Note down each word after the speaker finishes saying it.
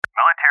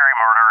Military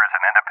murder is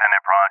an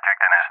independent project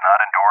and is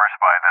not endorsed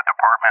by the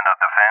Department of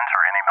Defense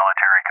or any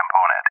military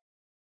component.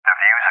 The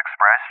views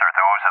expressed are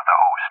those of the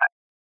host.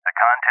 The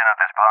content of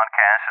this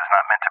podcast is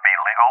not meant to be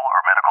legal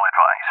or medical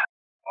advice.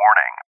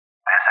 Warning: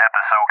 this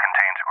episode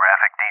contains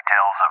graphic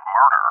details of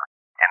murder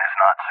and is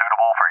not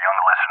suitable for young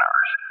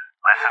listeners.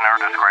 Listener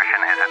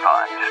discretion is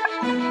advised.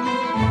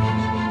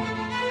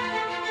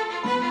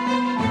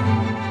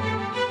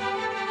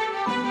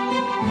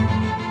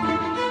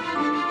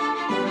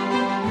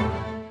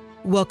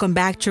 Welcome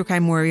back, True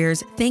Crime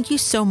Warriors. Thank you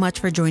so much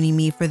for joining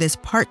me for this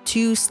part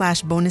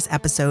 2/bonus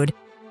episode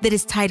that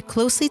is tied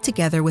closely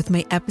together with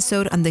my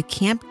episode on the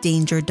Camp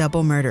Danger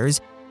double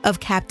murders of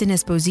Captain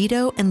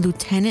Esposito and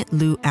Lieutenant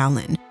Lou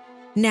Allen.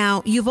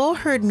 Now, you've all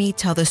heard me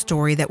tell the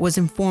story that was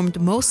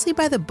informed mostly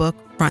by the book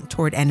Front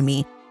Toward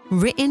Enemy,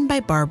 written by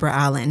Barbara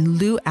Allen,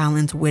 Lou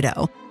Allen's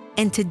widow.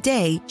 And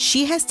today,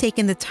 she has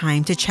taken the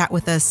time to chat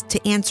with us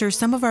to answer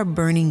some of our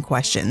burning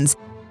questions,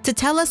 to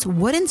tell us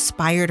what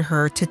inspired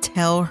her to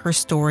tell her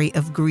story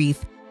of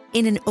grief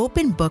in an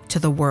open book to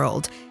the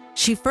world.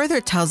 She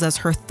further tells us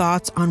her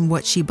thoughts on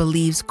what she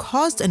believes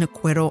caused an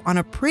acquittal on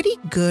a pretty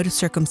good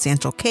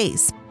circumstantial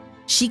case.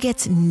 She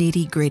gets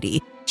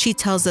nitty-gritty. She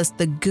tells us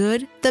the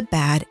good, the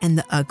bad, and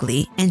the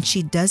ugly, and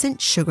she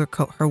doesn't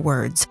sugarcoat her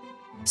words.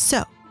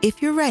 So,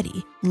 if you're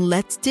ready,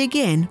 let's dig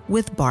in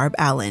with Barb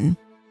Allen.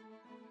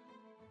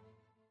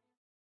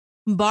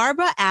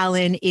 Barbara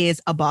Allen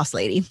is a boss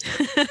lady.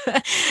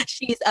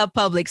 She's a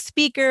public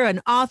speaker, an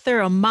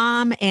author, a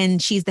mom,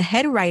 and she's the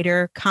head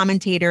writer,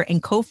 commentator,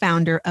 and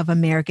co-founder of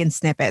American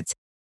Snippets.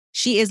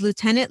 She is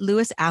Lieutenant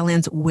Louis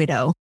Allen's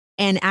widow.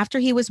 And after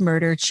he was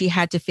murdered, she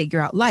had to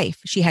figure out life.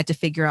 She had to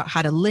figure out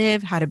how to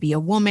live, how to be a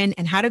woman,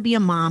 and how to be a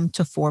mom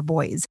to 4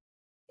 boys.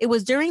 It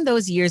was during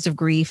those years of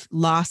grief,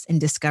 loss, and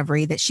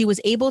discovery that she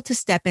was able to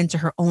step into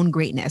her own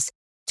greatness,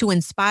 to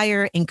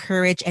inspire,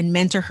 encourage, and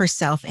mentor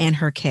herself and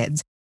her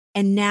kids.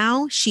 And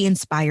now she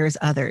inspires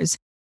others.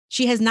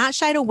 She has not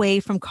shied away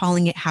from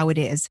calling it how it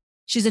is.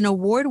 She's an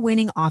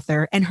award-winning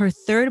author, and her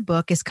 3rd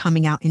book is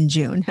coming out in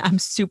June. I'm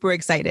super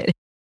excited.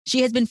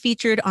 She has been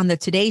featured on The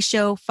Today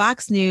Show,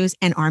 Fox News,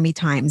 and Army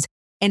Times.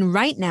 And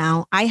right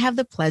now, I have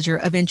the pleasure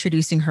of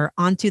introducing her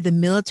onto the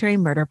Military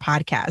Murder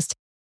Podcast.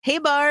 Hey,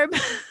 Barb.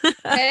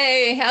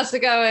 Hey, how's it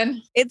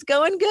going? It's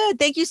going good.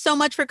 Thank you so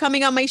much for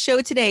coming on my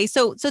show today.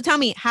 So tell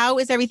me, how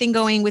is everything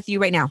going with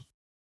you right now?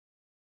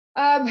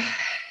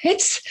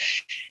 It's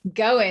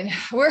going.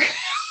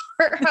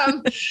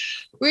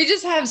 We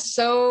just have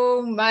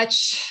so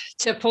much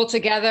to pull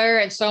together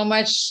and so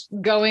much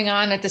going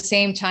on at the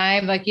same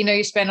time. Like,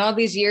 you spend all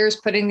these years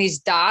putting these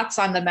dots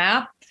on the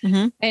map.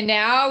 Mm-hmm. And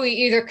now we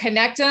either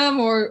connect them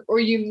or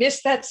you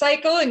miss that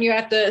cycle and you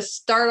have to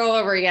start all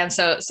over again.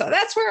 So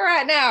that's where we're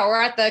at now.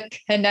 We're at the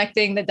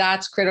connecting the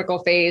dots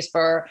critical phase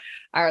for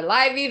our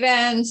live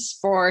events,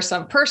 for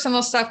some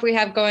personal stuff we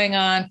have going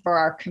on, for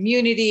our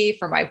community,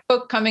 for my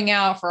book coming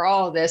out, for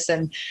all of this.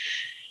 And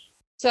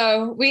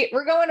so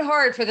we're going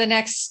hard for the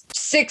next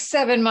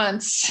 6-7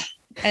 months,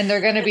 and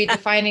they're going to be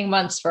defining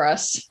months for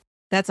us.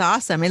 That's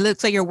awesome. It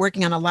looks like you're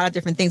working on a lot of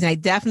different things, and I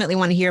definitely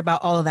want to hear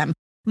about all of them.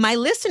 My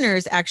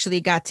listeners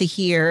actually got to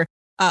hear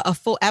a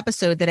full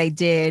episode that I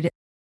did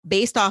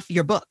based off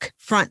your book,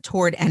 Front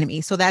Toward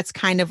Enemy. So that's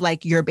kind of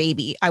like your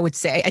baby, I would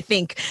say.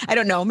 I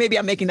don't know, maybe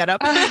I'm making that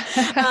up.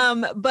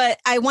 But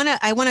I want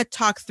to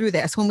talk through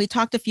this. When we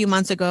talked a few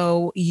months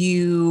ago,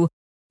 you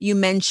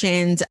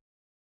mentioned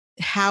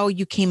how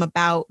you came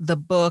about the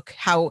book,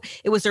 how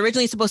it was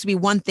originally supposed to be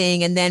one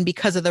thing, and then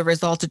because of the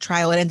results of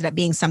trial, it ended up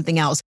being something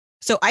else.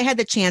 So I had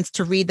the chance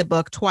to read the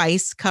book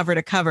twice, cover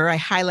to cover. I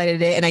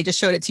highlighted it and I just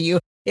showed it to you.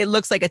 It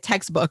looks like a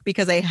textbook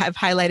because I have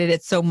highlighted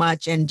it so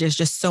much and there's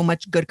just so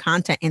much good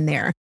content in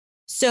there.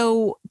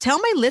 So tell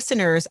my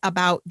listeners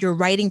about your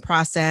writing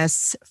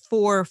process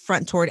for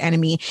Front Toward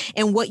Enemy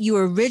and what you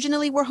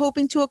originally were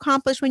hoping to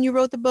accomplish when you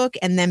wrote the book,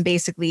 and then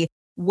basically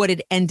what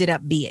it ended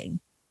up being.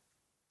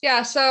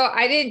 Yeah, so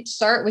I didn't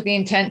start with the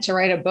intent to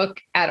write a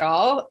book at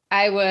all.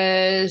 I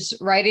was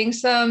writing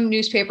some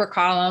newspaper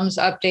columns,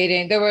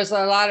 updating. There was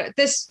a lot of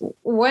this.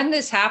 When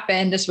this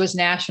happened, this was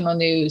national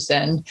news,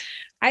 and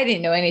I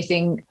didn't know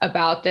anything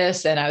about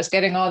this. And I was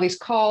getting all these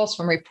calls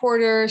from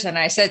reporters. And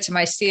I said to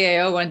my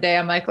CAO one day,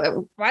 I'm like,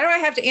 why do I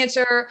have to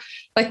answer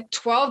like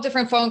 12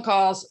 different phone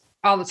calls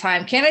all the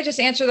time? Can't I just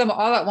answer them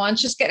all at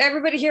once? Just get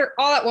everybody here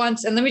all at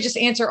once. And let me just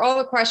answer all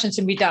the questions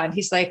and be done.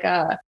 He's like,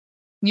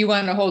 you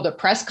want to hold a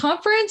press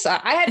conference?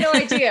 I had no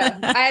idea.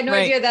 I had no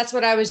idea that's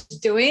what I was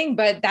doing,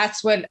 but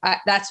that's what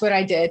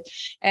I did.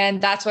 And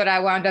that's what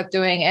I wound up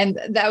doing. And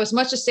that was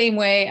much the same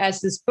way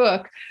as this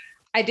book.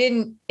 I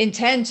didn't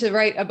intend to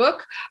write a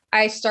book.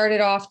 I started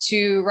off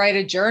to write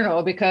a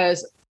journal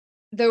because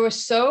there was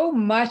so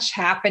much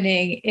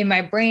happening in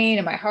my brain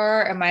and my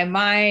heart and my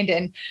mind.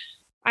 And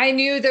I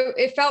knew that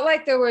it felt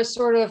like there was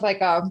sort of like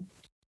a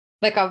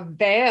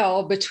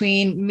veil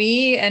between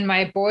me and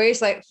my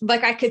boys. Like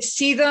I could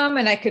see them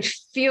and I could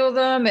feel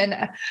them.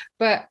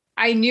 But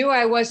I knew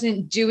I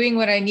wasn't doing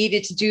what I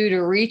needed to do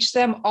to reach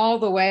them all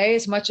the way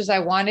as much as I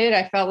wanted.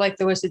 I felt like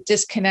there was a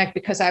disconnect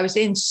because I was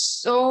in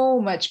so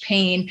much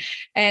pain.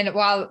 And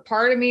while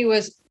part of me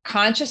was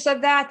conscious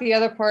of that, the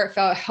other part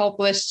felt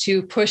helpless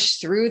to push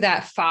through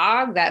that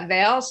fog, that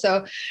veil.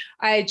 So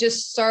I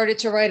just started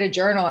to write a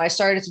journal. I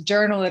started to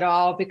journal it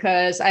all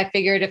because I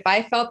figured if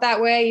I felt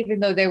that way, even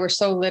though they were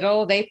so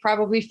little, they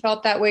probably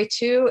felt that way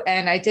too.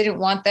 And I didn't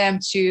want them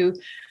to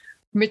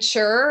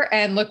mature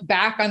and look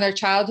back on their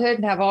childhood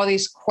and have all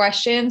these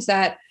questions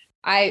that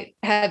I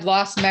had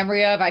lost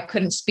memory of. I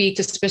couldn't speak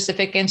to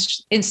specific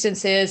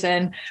instances.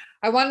 And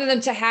I wanted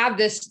them to have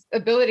this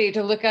ability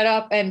to look it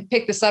up and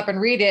pick this up and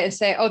read it and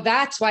say, oh,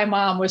 that's why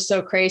mom was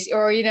so crazy.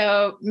 Or,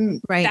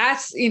 right.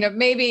 That's,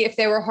 maybe if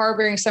they were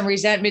harboring some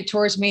resentment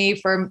towards me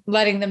for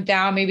letting them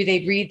down, maybe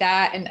they'd read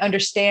that and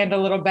understand a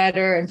little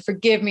better and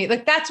forgive me.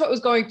 Like that's what was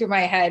going through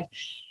my head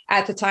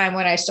at the time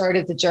when I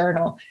started the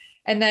journal.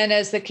 And then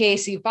as the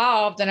case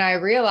evolved and I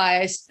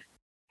realized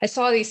I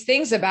saw these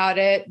things about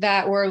it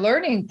that were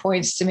learning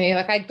points to me.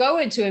 Like I'd go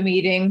into a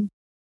meeting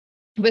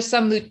with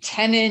some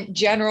lieutenant,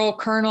 general,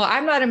 colonel.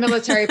 I'm not a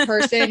military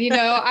person,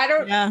 I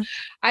don't,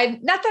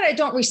 not that I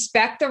don't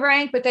respect the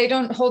rank, but they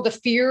don't hold the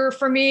fear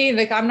for me.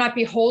 Like I'm not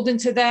beholden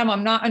to them.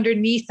 I'm not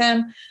underneath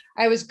them.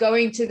 I was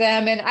going to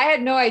them and I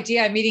had no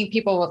idea I'm meeting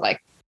people with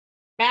like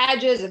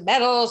badges and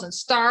medals and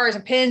stars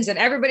and pins and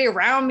everybody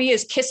around me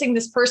is kissing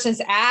this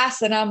person's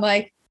ass. And I'm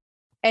like,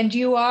 and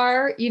you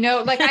are,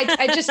 like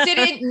I just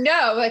didn't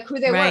know like who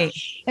they were.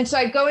 And so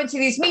I'd go into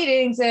these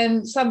meetings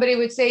and somebody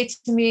would say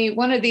to me,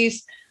 one of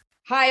these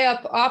high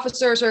up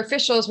officers or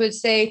officials would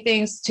say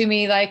things to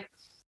me like,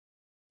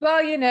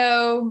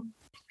 well,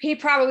 he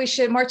probably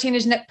should,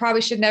 Martinez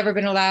probably should never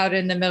been allowed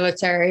in the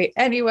military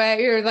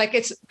anyway. Or like,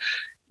 it's,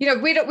 we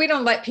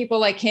don't let people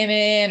like him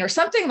in or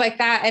something like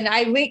that. And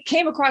I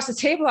came across the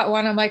table at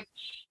one. I'm like,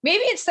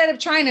 maybe instead of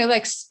trying to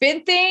like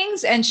spin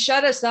things and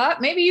shut us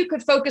up, maybe you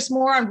could focus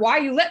more on why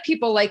you let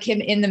people like him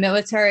in the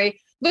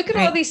military. Look at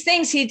all these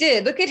things he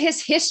did. Look at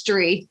his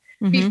history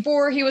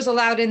before he was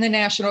allowed in the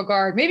National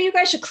Guard. Maybe you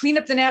guys should clean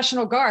up the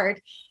National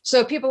Guard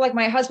so people like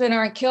my husband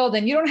aren't killed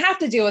and you don't have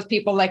to deal with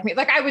people like me.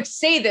 Like I would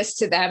say this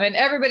to them and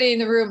everybody in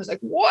the room was like,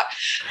 what?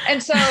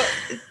 And so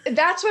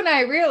that's when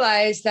I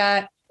realized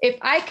that if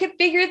I could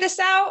figure this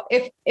out,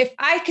 if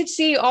I could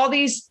see all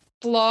these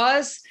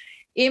flaws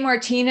in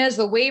Martinez,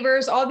 the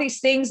waivers, all these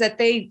things that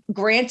they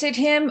granted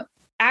him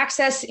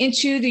access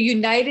into the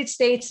United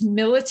States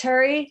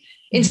military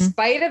in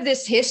spite of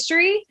this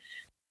history.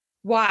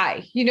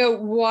 Why?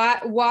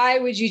 Why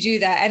would you do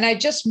that? And I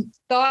just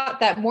thought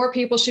that more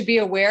people should be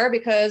aware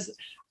because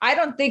I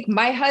don't think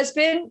my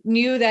husband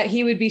knew that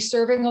he would be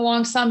serving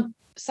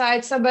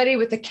alongside somebody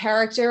with the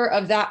character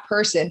of that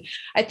person.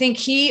 I think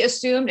he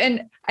assumed,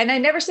 and I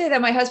never say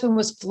that my husband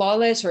was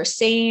flawless or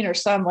sane or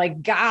some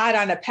like God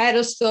on a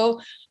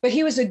pedestal, but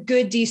he was a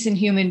good, decent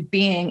human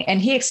being.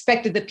 And he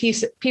expected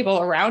the people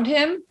around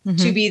him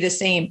to be the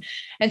same.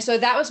 And so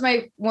that was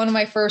one of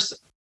my first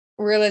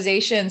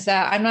realizations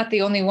that I'm not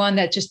the only one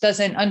that just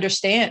doesn't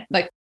understand,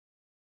 like,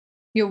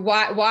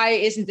 why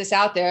isn't this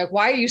out there? Like,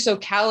 why are you so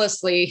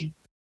callously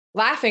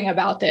laughing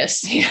about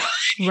this?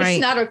 It's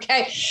not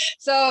okay.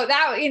 So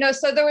that,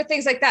 so there were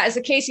things like that as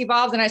the case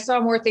evolved and I saw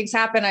more things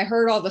happen. I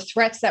heard all the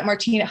threats that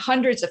Martina,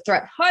 hundreds of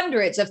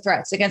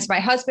threats against my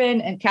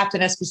husband and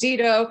Captain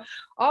Esposito,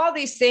 all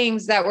these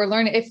things that we're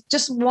learning. If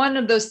just one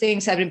of those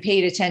things had been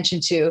paid attention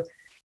to,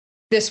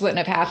 this wouldn't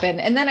have happened.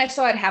 And then I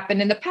saw it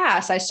happen in the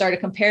past. I started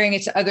comparing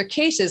it to other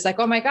cases like,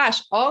 oh my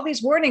gosh, all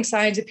these warning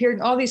signs appeared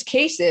in all these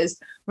cases.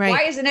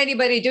 Why isn't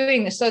anybody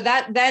doing this? So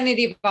then it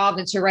evolved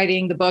into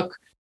writing the book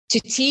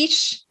to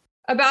teach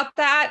about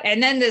that.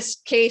 And then this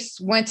case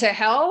went to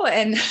hell.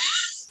 And,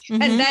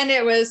 and then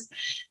it was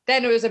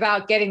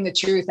about getting the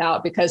truth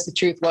out because the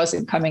truth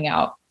wasn't coming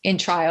out in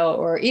trial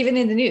or even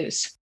in the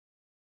news.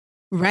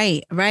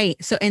 Right.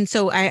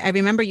 So I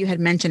remember you had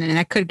mentioned, and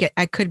I could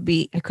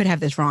have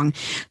this wrong.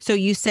 So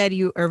you said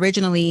you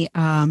originally,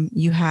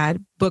 you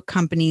had book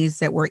companies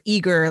that were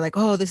eager, like,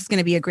 oh, this is going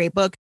to be a great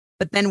book.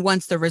 But then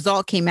once the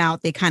result came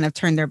out, they kind of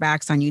turned their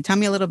backs on you. Tell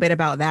me a little bit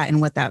about that and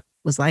what that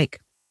was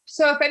like.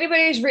 So if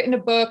anybody's written a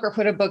book or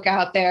put a book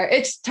out there,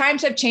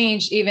 times have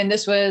changed. Even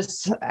this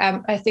was,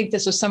 I think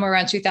this was somewhere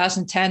around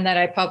 2010 that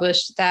I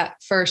published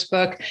that first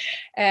book,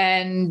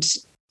 and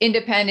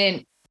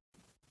independent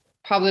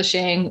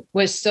publishing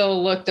was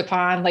still looked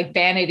upon like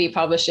vanity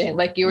publishing.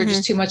 Like you were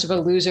just too much of a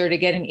loser to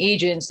get an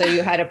agent. So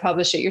you had to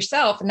publish it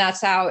yourself. And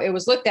that's how it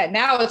was looked at.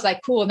 Now it's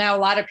like, cool. Now a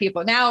lot of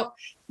people, now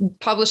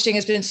publishing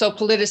has been so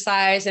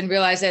politicized and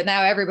realized that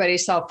now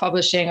everybody's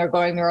self-publishing or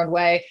going their own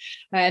way.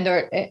 And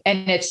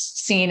it's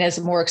seen as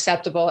more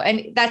acceptable.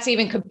 And that's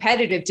even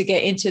competitive to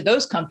get into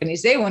those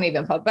companies. They won't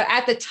even publish. But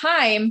at the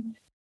time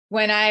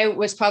when I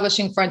was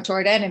publishing Front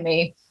Toward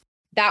Enemy,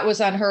 that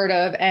was unheard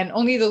of. And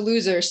only the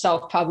losers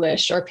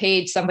self-published or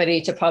paid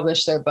somebody to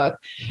publish their book.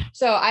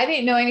 So I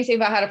didn't know anything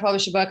about how to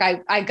publish a book.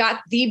 I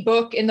got the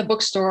book in the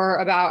bookstore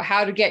about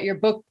how to get your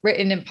book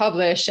written and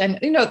published. And,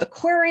 the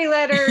query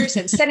letters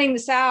and sending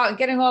this out and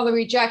getting all the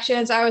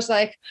rejections. I was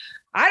like,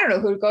 I don't know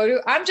who to go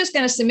to. I'm just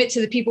going to submit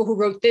to the people who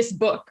wrote this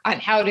book on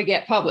how to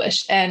get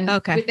published. And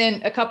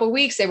within a couple of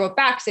weeks, they wrote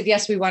back, said,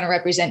 yes, we want to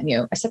represent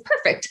you. I said,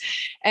 perfect.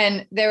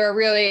 And they were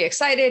really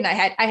excited. And I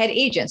had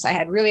agents. I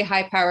had really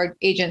high powered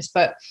agents.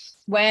 But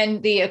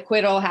when the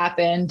acquittal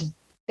happened,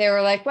 they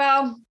were like,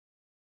 well,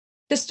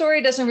 the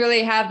story doesn't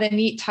really have the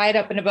neat tied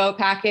up in a bow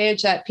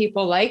package that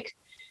people like.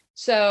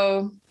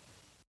 So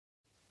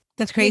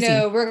that's crazy.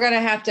 We're going to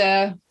have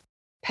to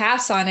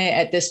pass on it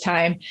at this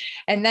time.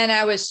 And then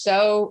I was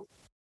so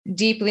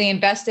deeply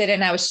invested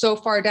and I was so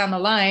far down the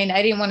line,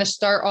 I didn't want to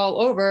start all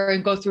over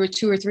and go through a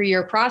 2 or 3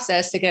 year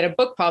process to get a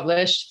book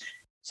published.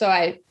 So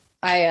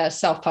I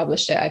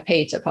self-published it. I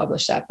paid to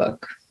publish that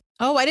book.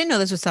 Oh, I didn't know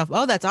this was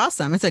Oh, that's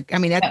awesome. It's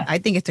I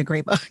think it's a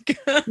great book.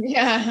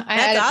 Yeah.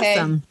 That's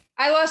awesome.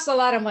 I lost a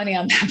lot of money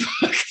on that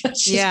book.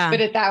 Let's just put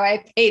it that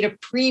way. I paid a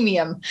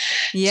premium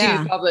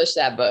to publish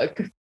that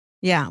book.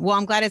 Yeah. Well,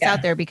 I'm glad it's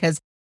out there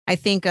because I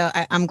think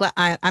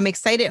I'm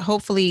excited.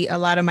 Hopefully a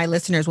lot of my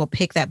listeners will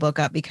pick that book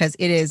up because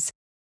it is,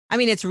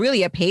 it's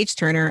really a page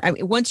turner.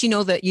 Once you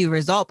know that you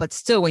result, but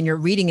still when you're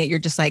reading it, you're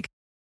just like,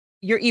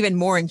 you're even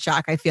more in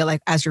shock. I feel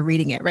like as you're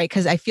reading it, right?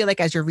 Because I feel like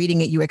as you're reading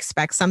it, you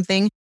expect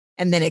something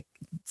and then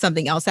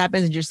something else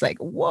happens and you're just like,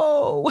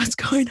 whoa, what's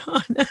going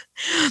on?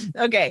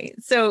 Okay.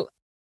 So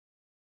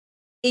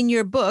in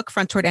your book,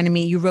 Front Toward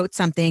Enemy, you wrote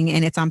something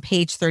and it's on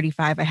page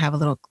 35. I have a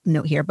little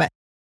note here, but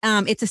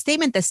it's a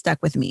statement that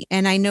stuck with me.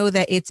 And I know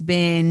that it's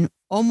been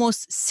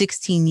almost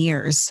 16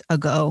 years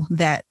ago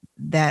that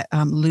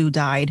Lou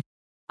died.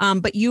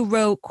 But you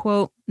wrote,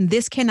 quote,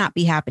 "This cannot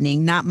be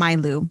happening. Not my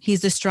Lou.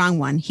 He's the strong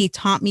one. He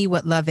taught me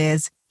what love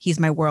is. He's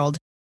my world.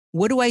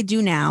 What do I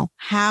do now?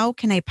 How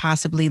can I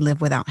possibly live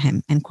without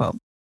him?" End quote.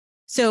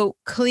 So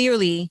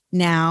clearly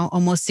now,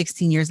 almost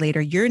 16 years later,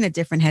 you're in a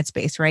different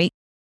headspace, right?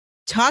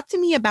 Talk to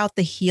me about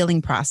the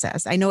healing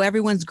process. I know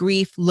everyone's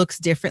grief looks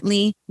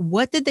differently.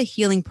 What did the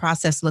healing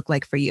process look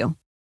like for you?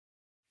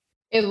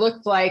 It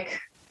looked like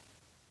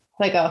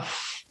a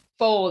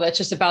foal that's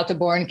just about to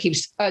born,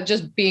 keeps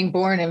just being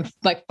born and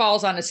like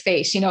falls on his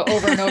face,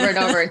 over and over and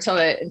over until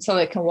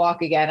it can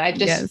walk again. I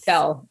just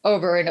fell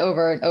over and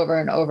over and over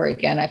and over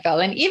again. I fell.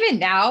 And even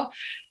now,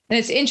 and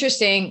it's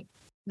interesting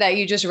that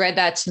you just read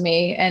that to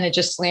me and it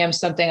just slams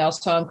something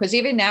else home. Because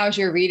even now, as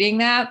you're reading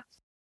that,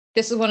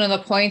 this is one of the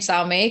points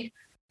I'll make.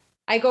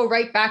 I go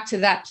right back to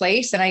that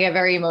place and I get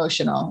very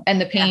emotional and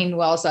the pain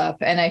wells up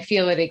and I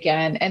feel it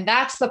again. And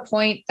that's the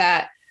point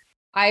that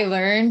I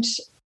learned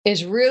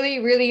is really,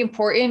 really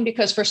important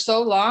because for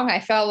so long I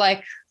felt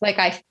like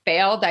I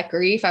failed at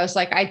grief. I was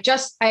like, I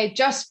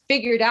just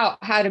figured out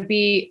how to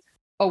be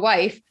a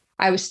wife.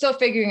 I was still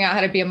figuring out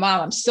how to be a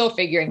mom. I'm still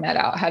figuring that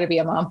out, how to be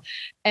a mom.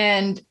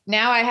 And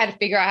now I had to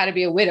figure out how to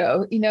be a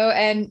widow,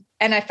 and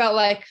I felt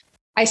like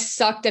I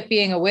sucked at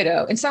being a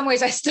widow. In some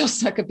ways, I still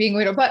suck at being a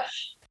widow, but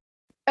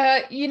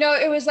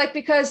it was like,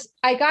 because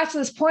I got to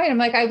this point, I'm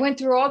like, I went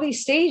through all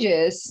these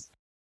stages.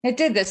 I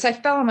did this. I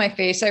fell on my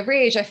face. I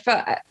raged. I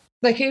felt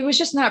like it was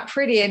just not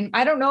pretty. And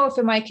I don't know if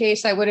in my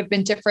case, I would have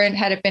been different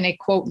had it been a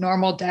quote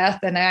normal death.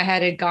 And I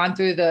had gone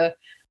through the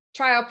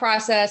trial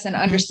process and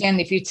understand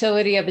the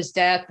futility of his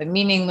death, the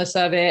meaningless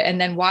of it. And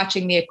then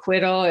watching the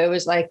acquittal, it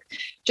was like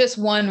just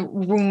one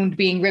wound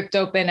being ripped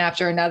open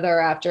after another,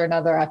 after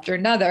another, after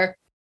another.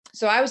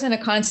 So I was in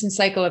a constant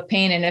cycle of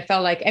pain. And it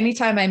felt like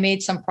anytime I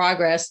made some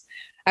progress,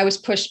 I was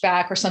pushed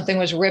back or something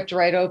was ripped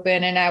right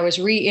open and I was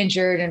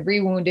re-injured and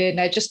re-wounded.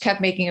 And I just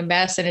kept making a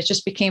mess. And it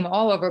just became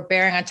all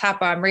overbearing. On top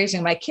of I'm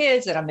raising my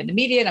kids and I'm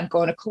intermediate. I'm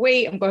going to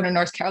Kuwait. I'm going to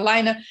North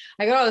Carolina.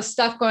 I got all this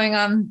stuff going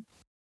on.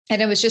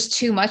 And it was just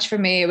too much for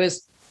me. It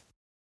was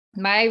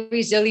my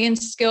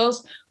resilience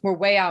skills were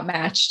way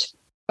outmatched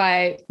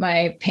by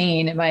my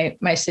pain and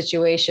my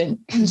situation.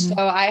 Mm-hmm. So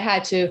I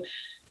had to,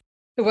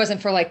 it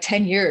wasn't for like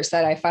 10 years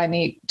that I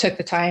finally took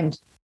the time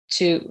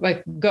to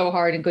like go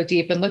hard and go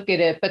deep and look at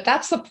it. But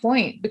that's the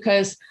point,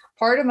 because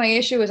part of my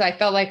issue was I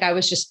felt like I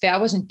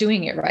wasn't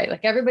doing it right.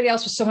 Like everybody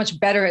else was so much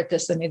better at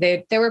this than me.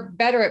 They were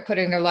better at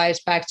putting their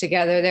lives back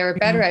together. They were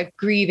better at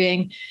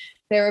grieving.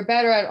 They were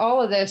better at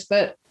all of this,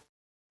 but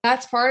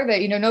that's part of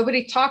it.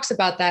 Nobody talks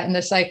about that in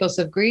the cycles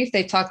of grief.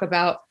 They talk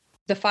about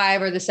the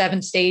 5 or the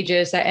 7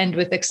 stages that end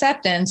with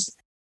acceptance.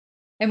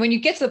 And when you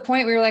get to the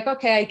point where you're like,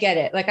 okay, I get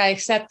it. Like I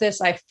accept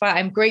this.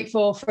 I'm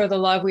grateful for the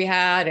love we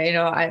had.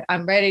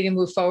 I'm ready to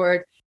move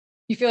forward.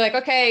 You feel like,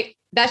 okay,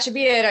 that should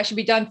be it. I should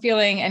be done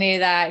feeling any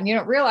of that. And you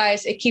don't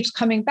realize it keeps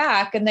coming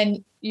back. And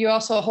then you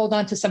also hold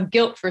on to some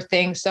guilt for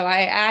things. So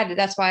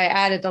that's why I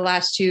added the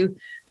last 2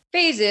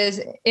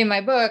 phases in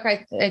my book.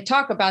 I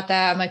talk about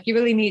that. I'm like, you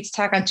really need to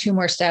tack on 2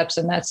 more steps,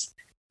 and that's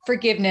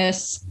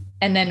forgiveness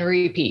and then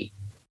repeat.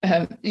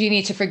 You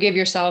need to forgive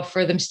yourself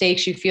for the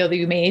mistakes you feel that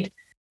you made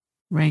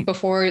right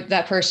before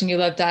that person you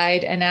love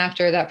died. And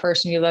after that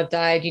person you love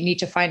died, you need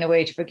to find a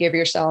way to forgive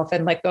yourself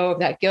and let go of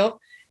that guilt.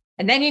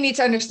 And then you need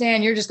to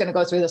understand you're just going to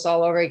go through this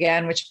all over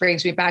again, which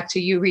brings me back to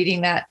you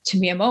reading that to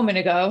me a moment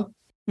ago.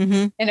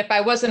 Mm-hmm. And if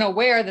I wasn't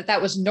aware that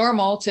that was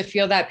normal to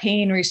feel that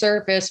pain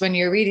resurface when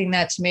you're reading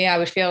that to me, I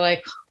would feel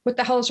like, what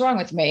the hell is wrong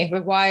with me?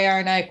 But why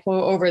aren't I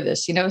quote over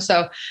this?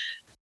 So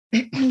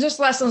just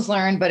lessons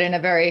learned, but in a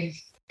very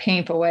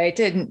painful way. It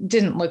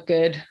didn't look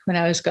good when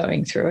I was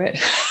going through it.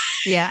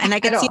 Yeah. And I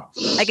could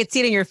see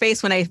it in your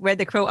face when I read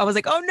the quote. I was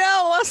like, oh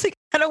no. I was like,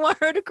 I don't want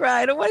her to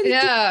cry. I don't want to.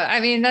 Yeah. I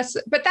mean, that's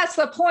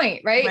the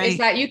point, right? Is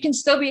that you can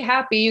still be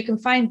happy. You can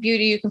find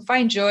beauty. You can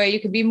find joy. You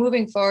can be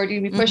moving forward.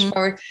 You can be pushed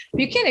forward.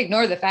 But you can't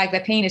ignore the fact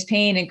that pain is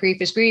pain and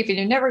grief is grief. And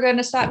you're never going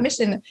to stop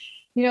missing.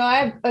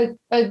 I have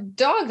a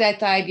dog that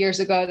died years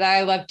ago that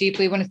I love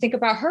deeply. When I think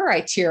about her,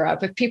 I tear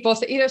up. If people,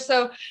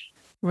 so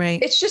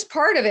right. It's just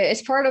part of it.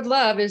 It's part of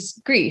love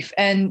is grief.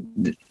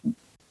 And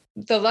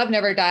the love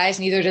never dies,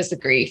 neither does the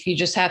grief. You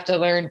just have to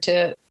learn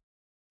to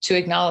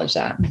acknowledge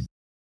that.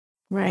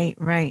 Right,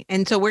 right.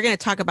 And so we're going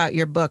to talk about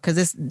your book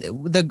because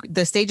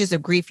the stages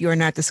of grief you are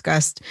not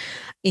discussed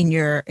in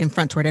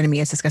Front Toward Enemy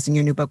as discussed in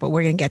your new book, but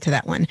we're going to get to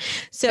that one.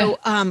 So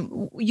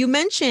you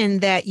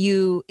mentioned that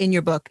in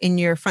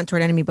your Front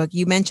Toward Enemy book,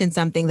 you mentioned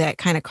something that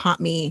kind of caught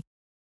me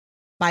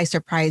by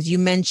surprise. You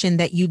mentioned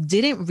that you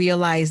didn't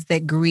realize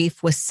that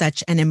grief was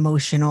such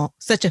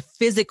a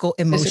physical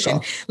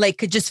emotion, like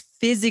could just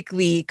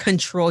physically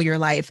control your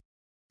life.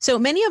 So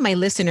many of my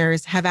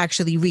listeners have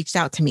actually reached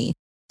out to me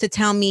to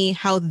tell me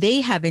how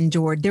they have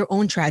endured their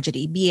own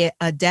tragedy, be it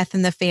a death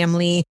in the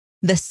family,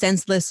 the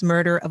senseless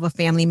murder of a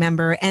family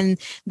member, and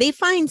they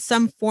find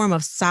some form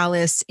of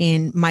solace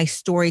in my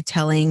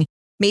storytelling.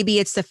 Maybe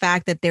it's the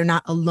fact that they're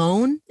not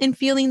alone in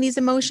feeling these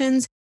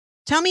emotions.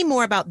 Tell me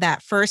more about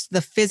that. First,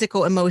 the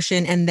physical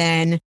emotion, and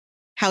then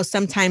how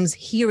sometimes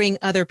hearing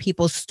other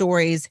people's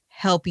stories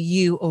help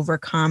you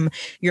overcome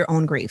your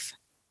own grief.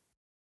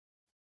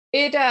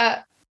 It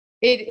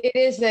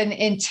is an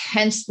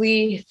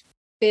intensely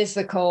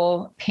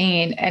physical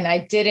pain, and I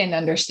didn't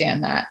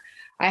understand that.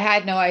 I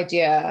had no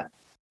idea.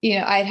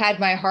 I'd had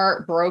my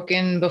heart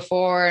broken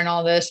before and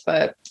all this,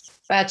 but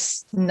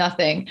that's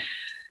nothing.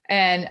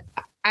 And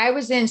I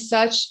was in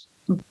such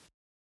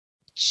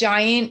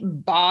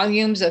giant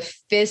volumes of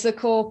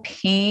physical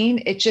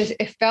pain. It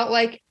felt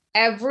like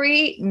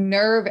every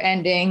nerve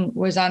ending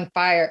was on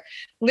fire.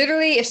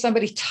 Literally, if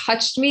somebody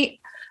touched me,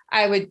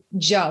 I would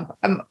jump.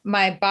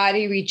 My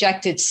body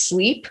rejected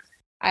sleep.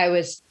 I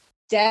was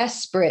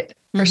desperate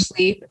for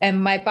sleep,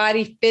 and my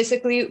body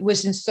physically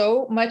was in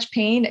so much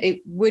pain,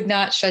 it would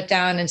not shut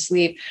down and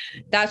sleep.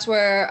 That's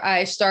where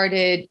I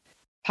started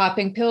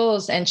popping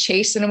pills and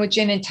chasing them with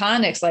gin and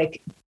tonics,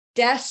 like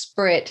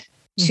desperate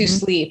to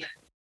sleep.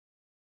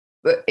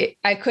 But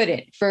I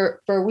couldn't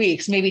for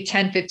weeks, maybe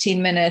 10,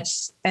 15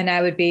 minutes, and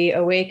I would be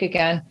awake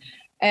again.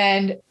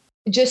 And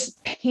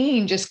just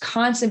pain, just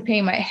constant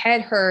pain. My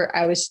head hurt.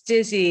 I was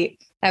dizzy.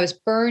 I was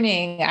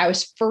burning. I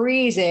was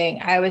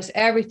freezing. I was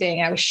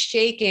everything. I was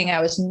shaking.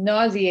 I was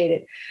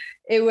nauseated.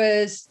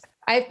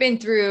 I've been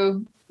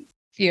through,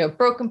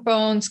 broken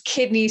bones,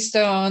 kidney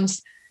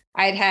stones.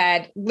 I'd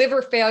had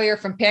liver failure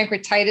from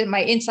pancreatitis.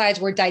 My insides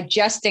were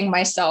digesting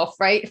myself,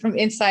 right? From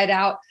inside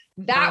out.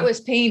 That was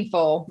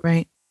painful.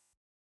 Right.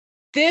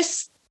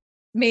 This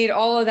made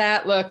all of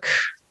that look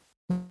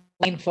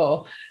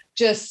painful.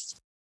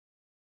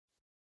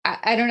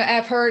 I don't know.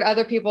 I've heard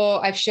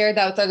I've shared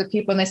that with other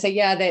people, and they say,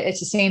 yeah, that it's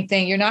the same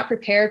thing. You're not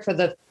prepared for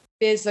the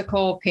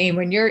physical pain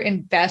when you're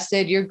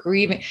invested, you're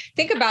grieving.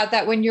 Think about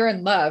that when you're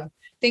in love.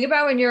 Think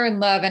about when you're in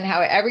love and how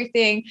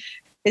everything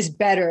is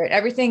better.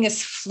 Everything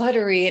is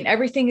fluttery and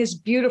everything is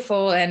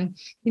beautiful. And,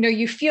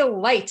 you feel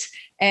light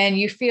and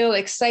you feel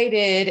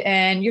excited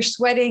and you're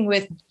sweating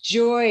with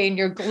joy and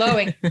you're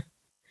glowing.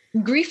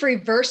 Grief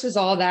reverses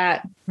all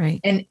that, right,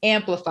 and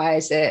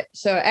amplifies it.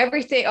 So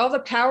everything, all the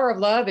power of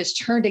love is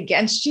turned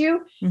against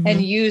you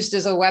and used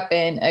as a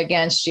weapon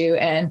against you.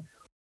 And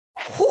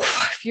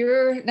if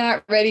you're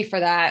not ready for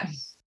that,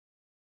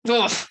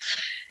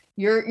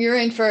 you're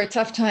in for a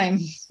tough time.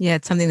 Yeah,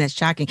 it's something that's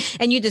shocking.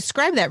 And you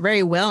describe that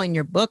very well in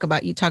your book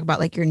you talk about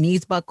like your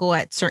knees buckle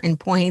at certain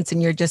points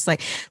and you're just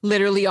like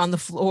literally on the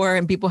floor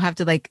and people have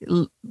to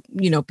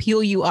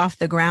peel you off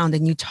the ground,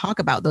 and you talk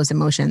about those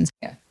emotions.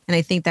 Yeah. And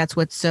I think that's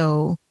what's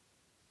so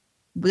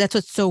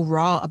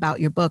raw about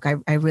your book.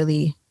 I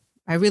really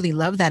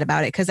love that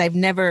about it, because I've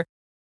never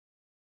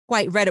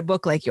quite read a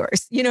book like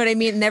yours. You know what I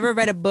mean? Never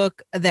read a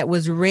book that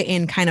was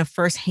written kind of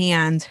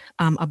firsthand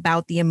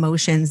about the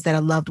emotions that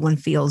a loved one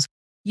feels.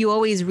 You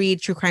always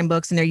read true crime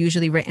books, and they're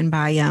usually written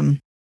by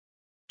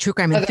true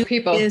crime other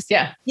people.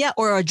 Yeah,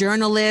 or a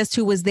journalist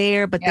who was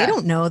there, but they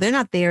don't know. They're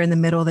not there in the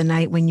middle of the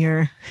night when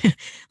you're,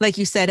 like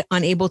you said,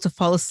 unable to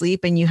fall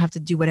asleep, and you have to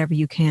do whatever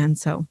you can.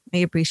 So I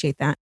appreciate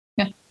that.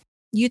 Yeah.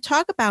 You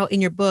talk about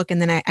in your book,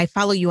 and then I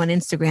follow you on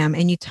Instagram,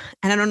 and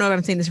and I don't know if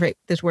I'm saying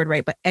this word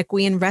right, but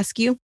equine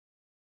rescue.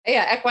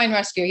 Yeah, equine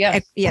rescue. Yeah.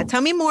 Yeah.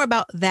 Tell me more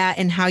about that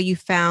and how you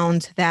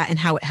found that and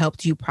how it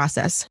helped you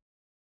process.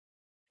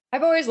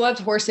 I've always loved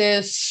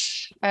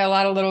horses. A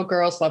lot of little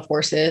girls love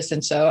horses.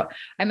 And so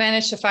I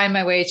managed to find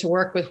my way to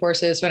work with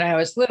horses when I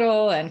was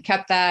little and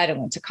kept that and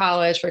went to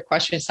college for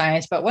equestrian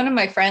science. But one of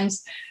my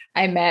friends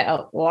I met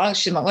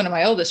she's one of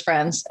my oldest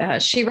friends,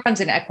 she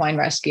runs an equine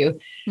rescue.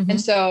 And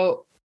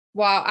so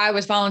while I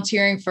was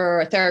volunteering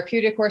for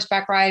therapeutic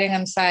horseback riding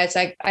on the sides,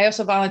 I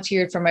also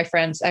volunteered for my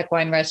friend's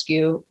equine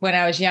rescue when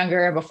I was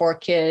younger and before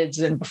kids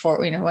and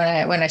before, you know,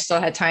 when I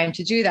still had time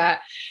to do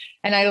that.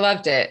 And I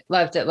loved it.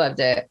 But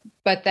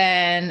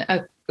then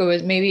it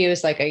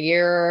was like a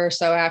year or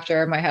so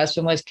after my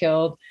husband was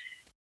killed.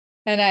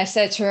 And I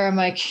said to her, I'm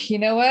like, you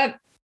know what,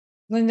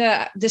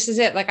 Linda, this is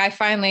it. Like I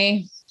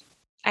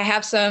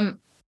have some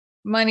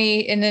money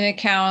in an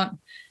account.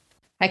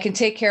 I can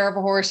take care of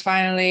a horse.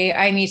 Finally,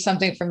 I need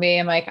something for me.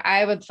 I'm like,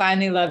 I would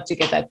finally love to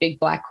get that big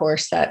black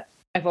horse that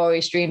I've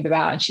always dreamed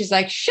about. And she's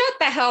like, shut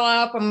the hell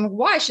up. I'm like,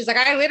 why? She's like,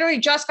 I literally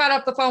just got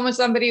off the phone with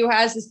somebody who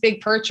has this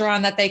big percher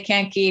on that they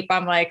can't keep.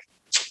 I'm like,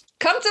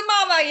 come to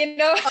mama, you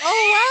know?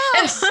 Oh,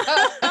 wow.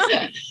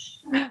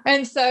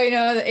 and so, you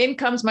know, in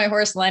comes my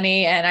horse,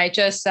 Lenny. And I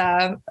just,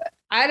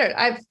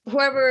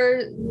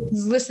 whoever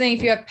is listening,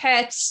 if you have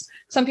pets,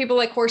 some people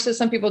like horses,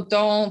 some people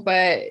don't,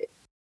 but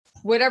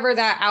whatever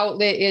that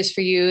outlet is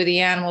for you, the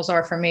animals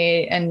are for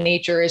me and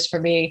nature is for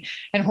me,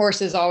 and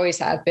horses always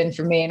have been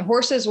for me. And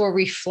horses will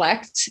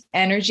reflect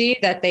energy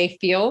that they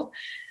feel.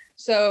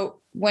 So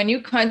when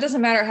you come, it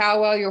doesn't matter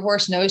how well your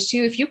horse knows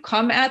you, if you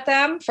come at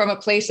them from a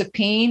place of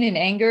pain and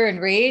anger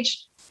and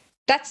rage,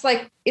 it's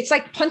like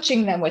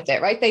punching them with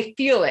it, right? They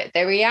feel it,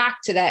 they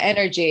react to that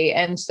energy.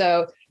 And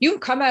so you can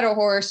come at a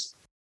horse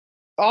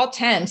all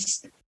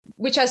tense,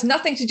 which has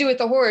nothing to do with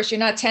the horse. You're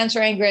not tense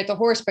or angry at the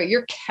horse, but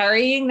you're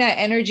carrying that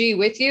energy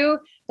with you.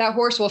 That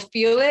horse will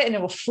feel it and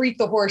it will freak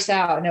the horse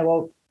out and it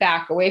will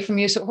back away from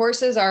you. So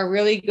horses are a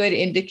really good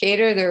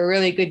indicator. They're a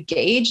really good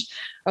gauge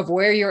of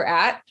where you're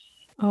at.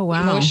 Oh,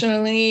 wow.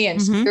 Emotionally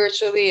and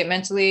spiritually and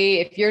mentally.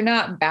 If you're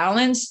not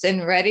balanced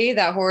and ready,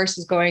 that horse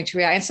is going to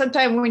react. And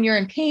sometimes when you're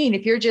in pain,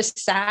 if you're just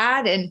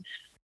sad and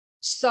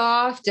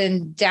soft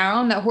and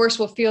down, that horse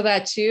will feel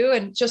that too.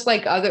 And just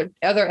like other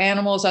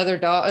animals, other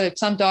dogs,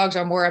 some dogs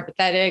are more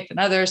empathetic than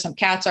others. Some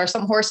cats are,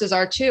 some horses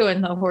are too.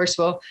 And the horse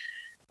will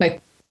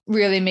like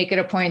really make it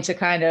a point to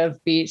kind of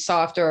be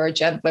softer or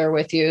gentler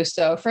with you.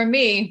 So for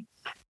me,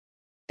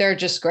 they're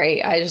just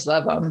great. I just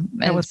love them.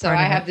 And so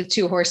I have the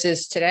 2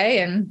 horses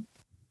today, and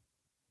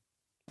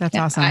that's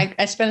awesome.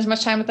 I spend as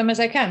much time with them as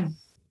I can.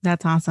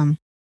 That's awesome.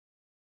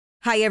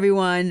 Hi,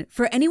 everyone.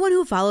 For anyone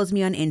who follows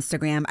me on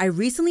Instagram, I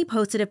recently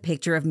posted a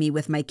picture of me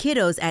with my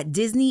kiddos at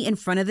Disney in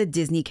front of the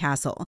Disney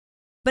Castle.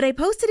 But I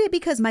posted it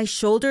because my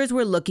shoulders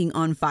were looking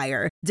on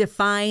fire,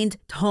 defined,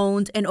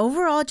 toned, and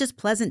overall just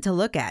pleasant to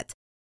look at.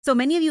 So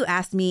many of you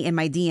asked me in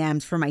my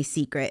DMs for my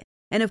secret.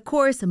 And of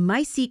course,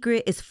 my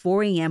secret is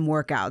 4 a.m.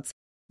 workouts.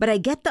 But I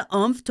get the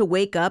oomph to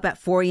wake up at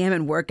 4 a.m.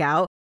 and work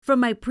out from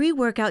my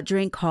pre-workout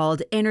drink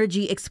called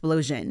Energy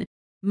Explosion.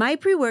 My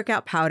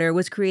pre-workout powder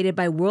was created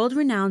by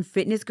world-renowned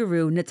fitness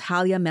guru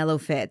Natalia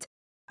Mellowfit.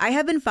 I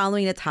have been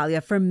following Natalia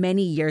for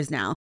many years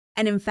now,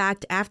 and in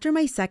fact, after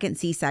my second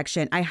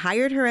C-section, I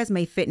hired her as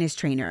my fitness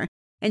trainer,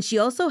 and she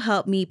also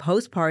helped me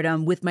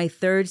postpartum with my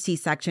third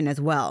C-section as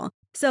well.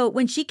 So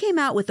when she came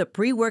out with a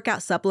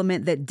pre-workout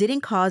supplement that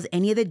didn't cause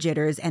any of the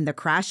jitters and the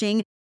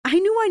crashing, I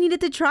knew I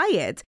needed to try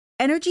it.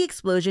 Energy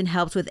Explosion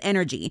helps with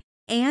energy,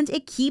 and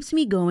it keeps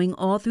me going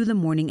all through the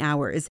morning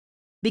hours.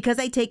 Because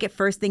I take it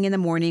first thing in the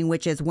morning,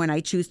 which is when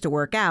I choose to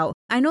work out,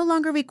 I no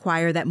longer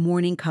require that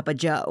morning cup of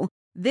joe.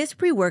 This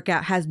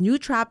pre-workout has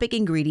nootropic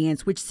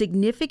ingredients which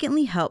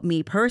significantly help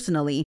me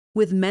personally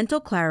with mental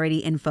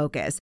clarity and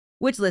focus.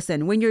 Which,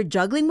 listen, when you're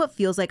juggling what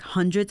feels like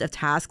hundreds of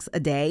tasks a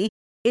day,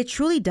 it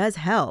truly does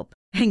help.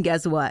 And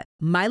guess what?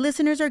 My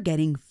listeners are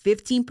getting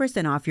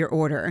 15% off your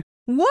order.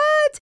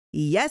 What?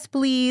 Yes,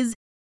 please.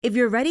 If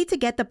you're ready to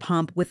get the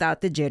pump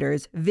without the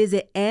jitters,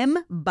 visit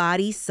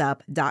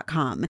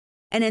mbodysup.com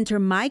and enter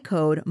my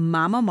code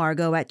Mama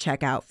Margot at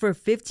checkout for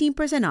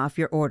 15% off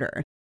your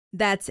order.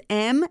 That's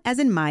M as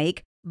in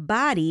Mike,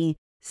 body,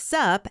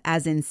 sup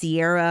as in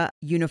Sierra,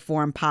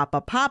 uniform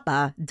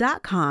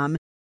papa.com.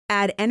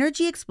 Add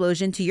Energy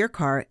Explosion to your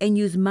cart and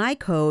use my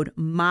code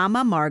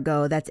Mama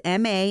Margot, that's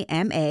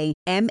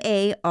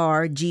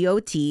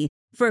MAMAMARGOT,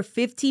 for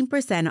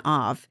 15%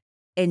 off.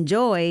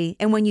 Enjoy,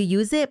 and when you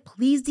use it,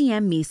 please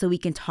DM me so we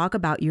can talk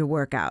about your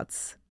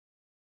workouts.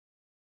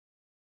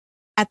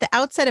 At the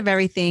outset of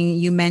everything,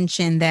 you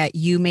mentioned that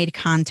you made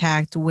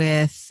contact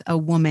with a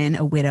woman,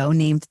 a widow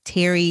named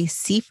Terry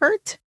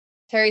Seifert.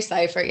 Terry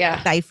Seifert,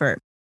 yeah.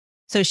 Seifert.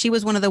 So she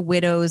was one of the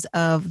widows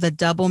of the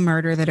double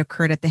murder that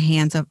occurred at the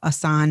hands of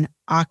Ahsan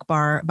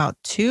Akbar about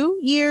 2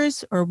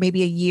 years or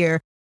maybe a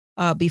year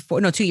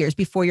before 2 years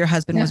before your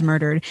husband was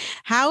murdered.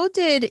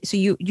 So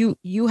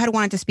you had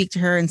wanted to speak to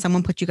her and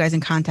someone put you guys in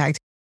contact.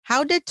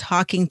 How did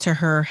talking to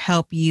her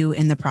help you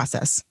in the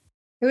process?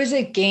 It was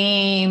a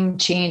game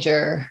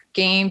changer.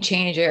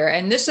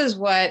 And this is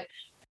what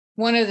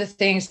one of the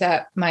things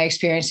that my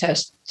experience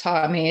has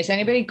taught me is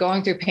anybody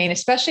going through pain,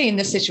 especially in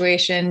this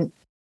situation,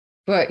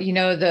 but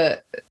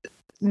the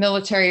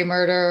military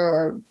murder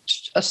or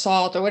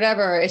assault or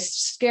whatever, it's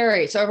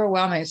scary. It's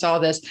overwhelming. It's all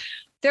this.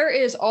 There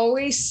is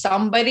always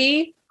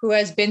somebody who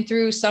has been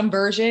through some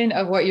version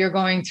of what you're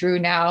going through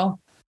now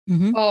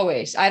Mhm.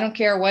 Always. I don't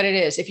care what it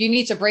is. If you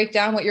need to break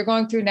down what you're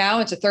going through now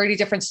into 30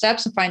 different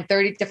steps and find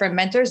 30 different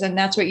mentors, and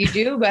that's what you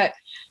do. But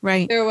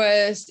Right. there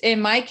was,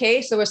 in my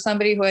case, there was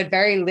somebody who had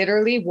very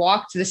literally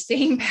walked the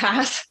same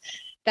path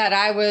that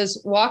I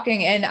was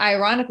walking. And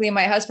ironically,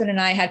 my husband and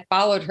I had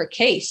followed her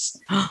case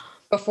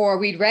before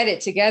we'd read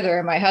it together.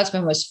 And my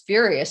husband was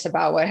furious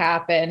about what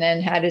happened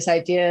and had his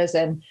ideas.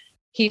 And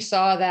he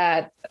saw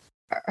that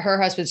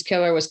her husband's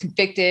killer was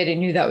convicted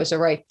and knew that was the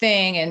right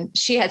thing. And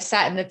she had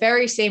sat in the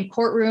very same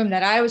courtroom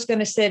that I was going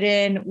to sit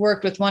in,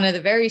 worked with one of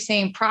the very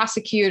same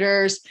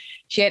prosecutors.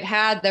 She had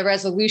had the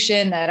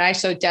resolution that I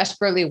so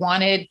desperately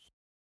wanted.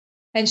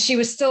 And she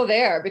was still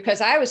there because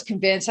I was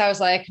convinced. I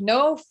was like,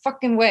 no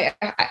fucking way.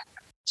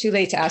 Too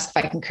late to ask if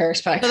I can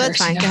curse, but I curse. That's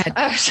fine. Go ahead.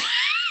 I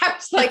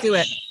was like, do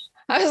it.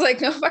 I was like,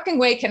 no fucking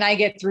way can I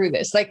get through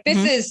this. Like,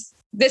 this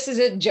is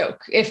a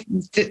joke.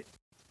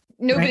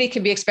 Nobody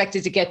can be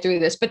expected to get through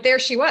this. But there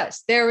she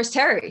was. There was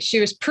Terry.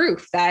 She was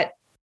proof that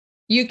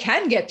you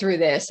can get through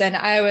this. And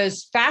I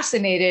was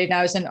fascinated and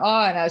I was in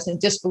awe and I was in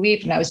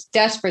disbelief and I was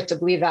desperate to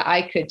believe that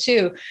I could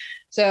too.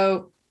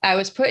 So I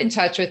was put in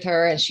touch with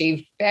her and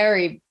she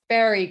very,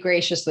 very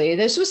graciously,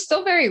 this was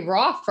still very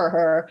raw for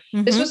her.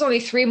 Mm-hmm. This was only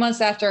 3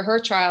 months after her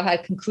trial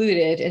had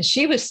concluded and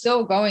she was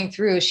still going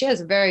through. She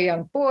has a very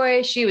young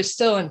boy. She was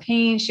still in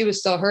pain. She was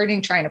still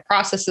hurting, trying to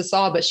process this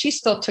all, but she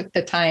still took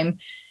the time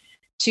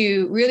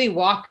to really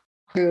walk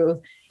through,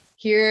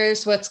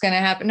 here's what's going to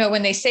happen. No,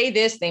 when they say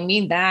this, they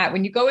mean that.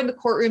 When you go in the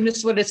courtroom, this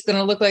is what it's going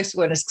to look like. This is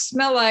what it's going to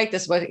smell like.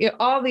 This is what,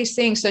 all these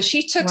things. So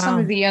she took some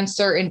of the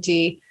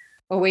uncertainty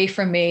away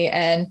from me.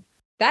 And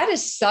that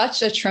is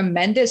such a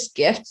tremendous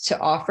gift to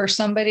offer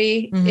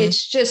somebody. Mm-hmm.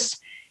 It's just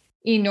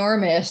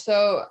enormous.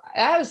 So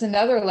that was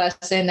another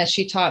lesson that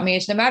she taught me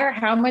is no matter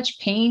how much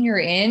pain you're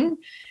in,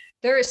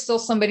 there is still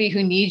somebody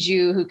who needs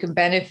you, who can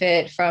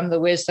benefit from the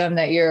wisdom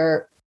that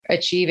you're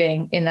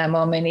achieving in that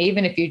moment,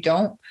 even if you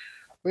don't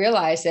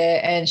realize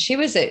it. And she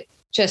was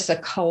just a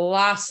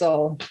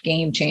colossal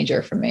game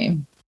changer for me.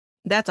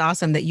 That's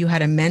awesome that you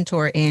had a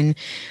mentor in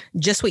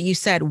just what you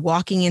said,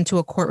 walking into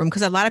a courtroom,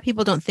 because a lot of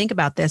people don't think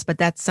about this, but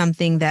that's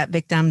something that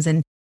victims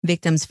and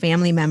victims'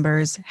 family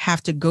members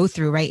have to go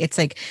through, right? It's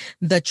like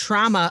the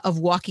trauma of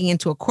walking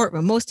into a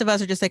courtroom. Most of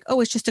us are just like, oh,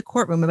 it's just a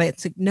courtroom. But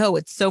it's like, no,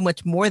 it's so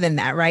much more than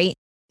that, right?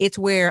 It's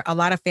where a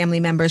lot of family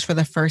members for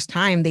the first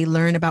time, they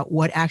learn about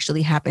what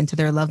actually happened to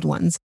their loved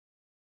ones.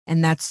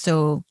 And that's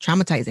so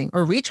traumatizing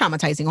or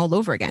re-traumatizing all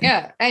over again.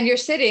 Yeah. And you're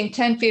sitting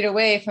 10 feet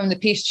away from the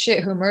piece of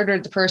shit who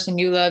murdered the person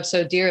you love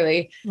so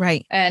dearly.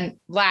 Right. And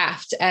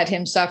laughed at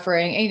him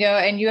suffering,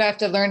 and you have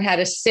to learn how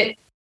to sit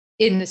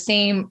in the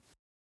same.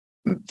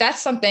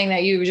 That's something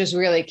that you just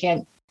really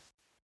can't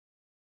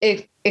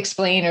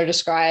explain or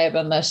describe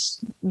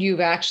unless you've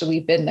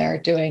actually been there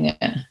doing it.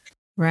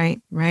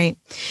 Right, right.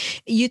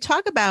 You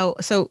talk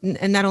about,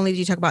 and not only do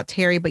you talk about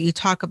Terry, but you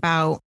talk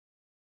about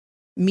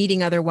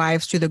meeting other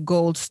wives through the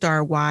Gold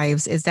Star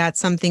Wives. Is that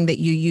something that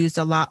you used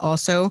a lot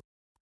also?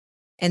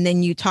 And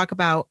then you talk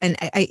about, and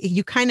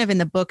you kind of in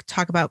the book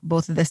talk about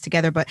both of this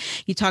together, but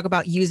you talk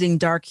about using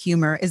dark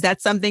humor. Is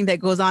that something that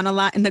goes on a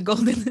lot in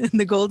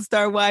the Gold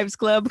Star Wives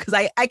Club? Because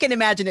I can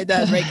imagine it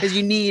does, right? Because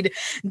you need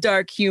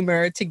dark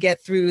humor to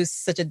get through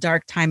such a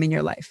dark time in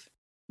your life.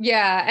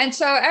 Yeah. And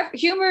so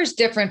humor is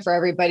different for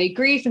everybody.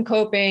 Grief and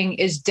coping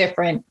is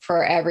different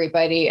for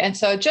everybody. And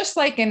so just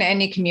like in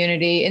any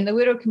community, in the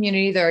widow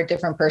community, there are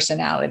different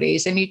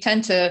personalities and you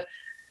tend to,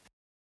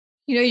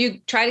 you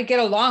try to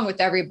get along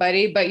with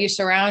everybody, but you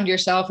surround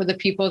yourself with the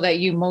people that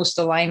you most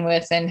align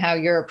with and how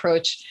your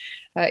approach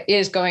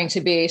is going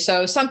to be.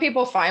 So some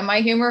people find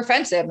my humor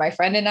offensive. My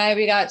friend and I,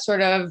 we got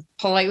sort of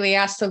politely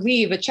asked to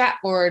leave a chat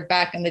board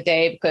back in the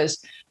day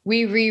because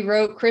we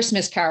rewrote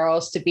Christmas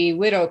carols to be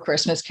widow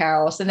Christmas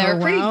carols, and they were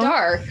pretty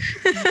dark.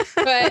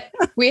 But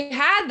we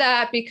had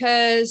that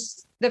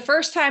because the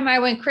first time I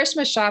went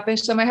Christmas shopping,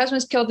 so my husband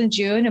was killed in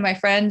June and my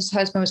friend's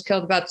husband was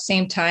killed about the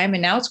same time.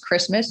 And now it's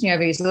Christmas and you have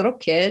these little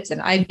kids.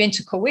 And I'd been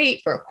to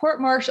Kuwait for a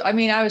court martial. I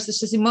mean, I was just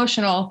this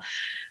emotional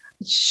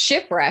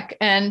shipwreck.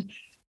 And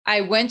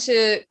I went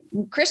to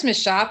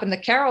Christmas shop and the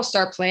carols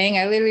start playing.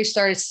 I literally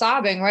started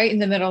sobbing right in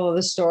the middle of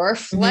the store,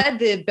 fled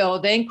the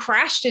building,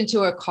 crashed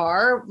into a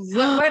car,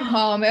 went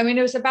home. I mean,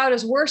 it was about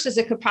as worse as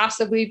it could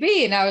possibly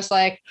be. And I was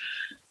like,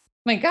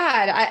 my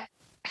God,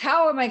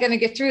 how am I going to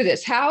get through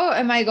this? How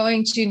am I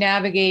going to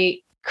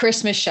navigate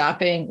Christmas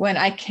shopping when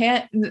I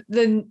can't,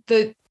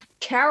 the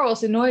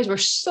carols and noise were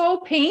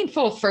so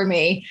painful for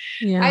me.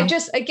 Yeah.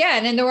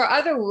 And there were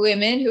other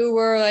women who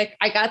were like,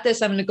 I got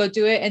this, I'm going to go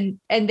do it.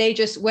 And they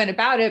just went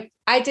about it.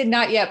 I did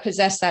not yet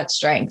possess that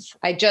strength.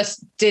 I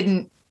just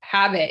didn't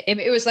have it.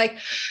 It was like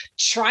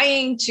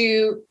trying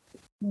to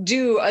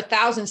do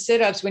 1,000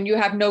 sit-ups when you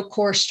have no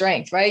core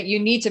strength, right? You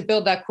need to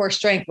build that core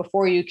strength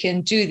before you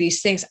can do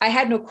these things. I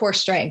had no core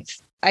strength.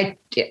 I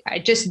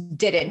just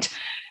didn't.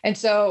 And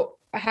so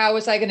how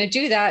was I going to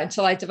do that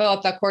until I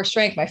developed that core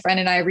strength? My friend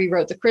and I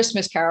rewrote the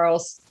Christmas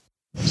carols,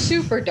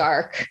 super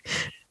dark,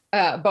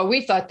 but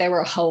we thought they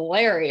were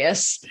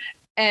hilarious.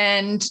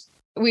 And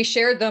we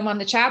shared them on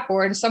the chat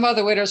board and some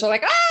other widows were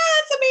like,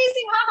 it's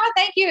amazing. haha,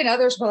 thank you. And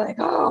others were like,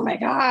 oh my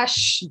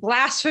gosh,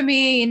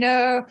 blasphemy,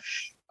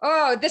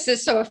 oh, this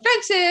is so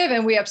offensive.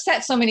 And we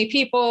upset so many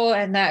people.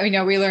 And that,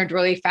 we learned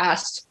really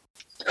fast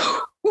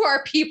who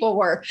our people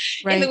were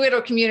in the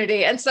widow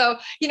community. And so,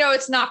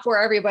 it's not for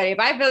everybody.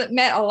 But I've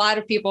met a lot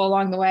of people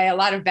along the way, a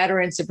lot of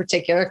veterans in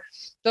particular.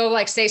 They'll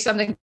like say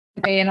something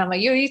to me and I'm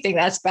like, you think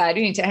that's bad.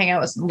 You need to hang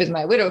out with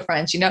my widow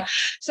friends,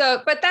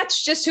 So, but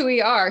that's just who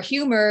we are.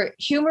 Humor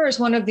is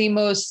one of the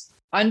most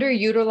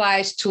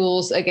underutilized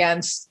tools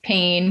against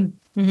pain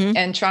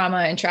and trauma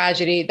and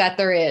tragedy that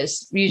there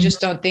is. You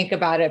just don't think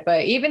about it.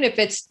 But even if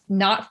it's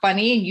not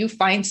funny and you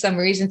find some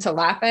reason to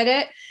laugh at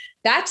it,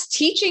 that's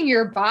teaching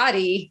your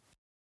body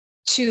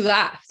to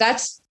laugh.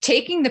 That's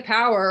taking the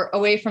power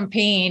away from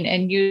pain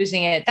and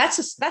using it.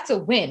 That's a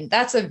win.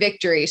 That's a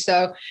victory.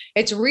 So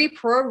it's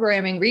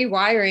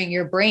rewiring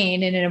your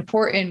brain in an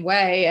important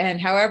way. And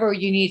however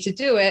you need to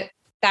do it,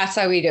 that's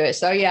how we do it.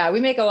 So yeah, we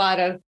make a lot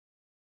of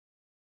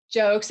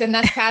jokes and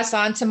that's passed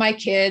on to my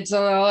kids a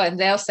little, and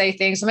they'll say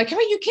things. I'm like,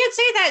 you can't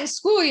say that in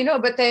school,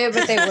 but they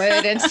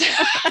would. And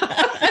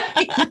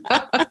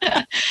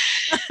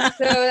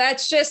so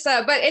that's just,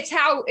 but it's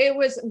how it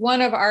was one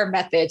of our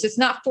methods. It's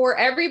not for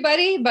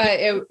everybody, but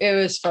it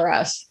was for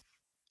us.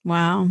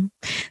 Wow.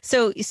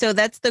 So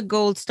that's the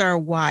Gold Star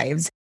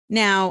Wives.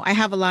 Now, I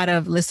have a lot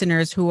of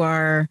listeners who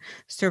are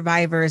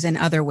survivors in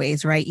other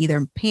ways, right?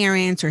 Either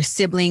parents or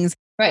siblings.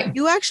 Right.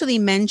 You actually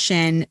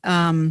mention,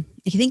 I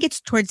think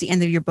it's towards the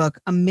end of your book,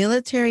 a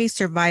military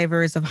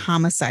survivors of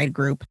homicide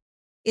group.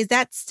 Is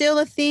that still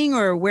a thing,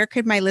 or where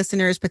could my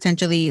listeners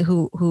potentially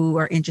who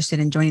are interested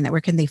in joining that,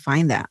 where can they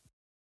find that?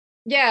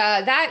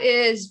 Yeah, that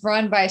is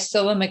run by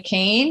Cilla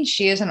McCain.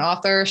 She is an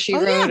author. She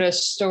wrote a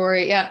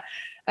story. Yeah.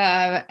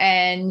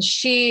 And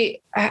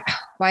she,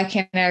 why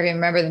can't I even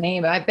remember the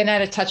name? I've been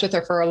out of touch with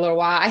her for a little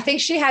while. I think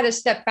she had to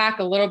step back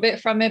a little bit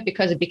from it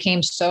because it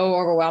became so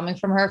overwhelming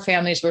from her.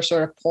 Families were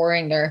sort of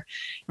pouring their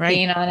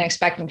pain on,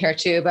 expecting her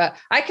to, but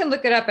I can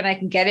look it up and I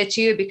can get it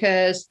to you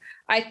because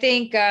I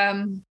think,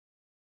 the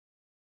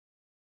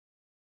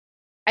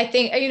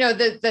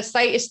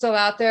site is still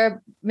out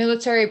there.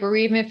 Military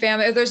bereavement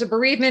family. There's a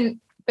bereavement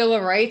Bill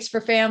of Rights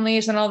for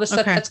families and all the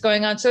stuff that's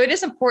going on. So it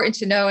is important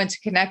to know and to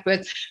connect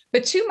with.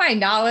 But to my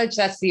knowledge,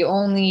 that's the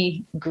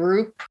only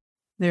group.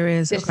 There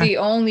is. It's the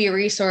only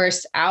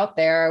resource out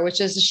there,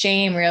 which is a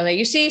shame, really.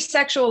 You see,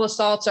 sexual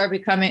assaults are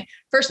becoming,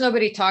 first,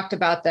 nobody talked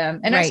about them.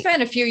 And I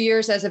spent a few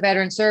years as a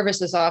veteran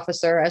services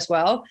officer as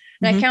well.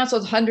 And I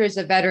counseled hundreds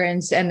of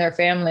veterans and their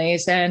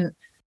families and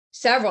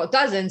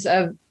dozens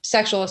of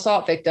sexual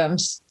assault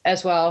victims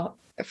as well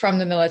from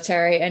the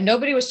military. And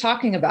nobody was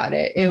talking about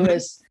it. It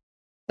was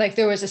like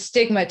there was a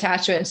stigma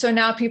attached to it. And so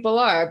now people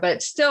are,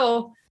 but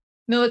still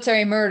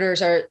military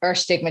murders are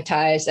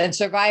stigmatized, and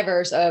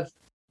survivors of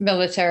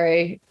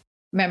military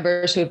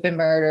members who've been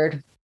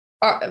murdered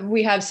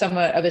we have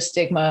somewhat of a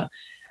stigma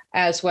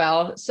as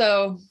well.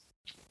 So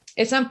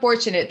it's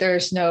unfortunate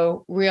there's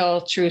no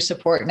real true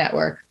support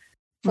network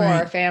for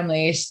our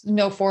families,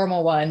 no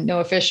formal one, no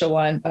official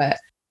one, but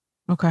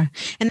okay.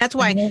 And that's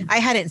why I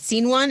hadn't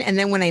seen one. And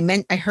then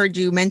when I heard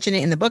you mention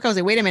it in the book, I was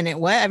like, wait a minute,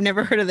 what? I've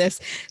never heard of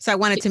this. So I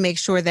wanted to make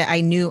sure that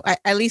I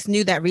at least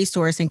knew that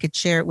resource and could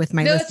share it with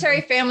my Military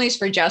listeners. Families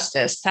for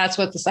Justice. That's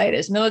what the site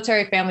is.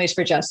 Military Families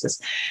for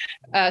Justice.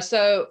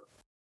 So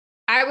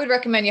I would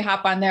recommend you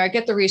hop on there,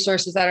 get the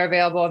resources that are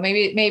available.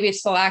 Maybe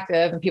it's still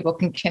active and people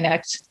can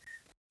connect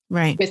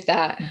with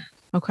that.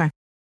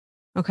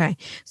 Okay.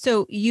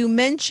 So you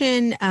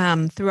mention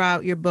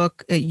throughout your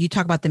book, you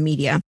talk about the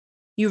media.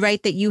 You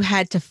write that you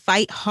had to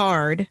fight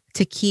hard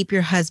to keep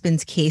your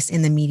husband's case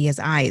in the media's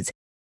eyes.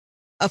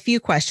 A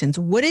few questions.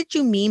 What did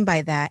you mean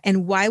by that?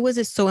 And why was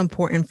it so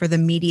important for the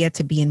media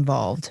to be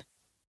involved?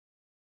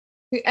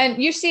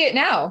 And you see it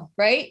now,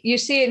 right? You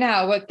see it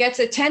now. What gets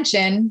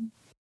attention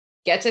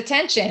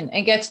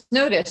and gets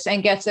noticed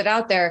and gets it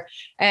out there.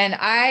 And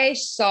I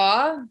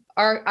saw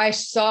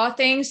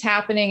things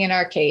happening in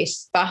our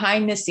case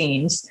behind the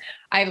scenes.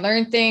 I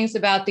learned things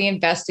about the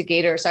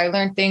investigators. I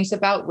learned things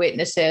about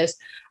witnesses.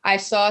 I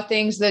saw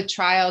things the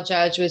trial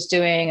judge was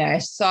doing. I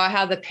saw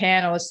how the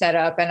panel was set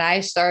up, and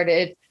I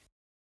started,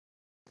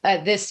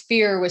 this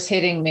fear was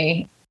hitting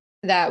me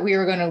that we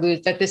were going to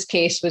lose, that this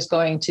case was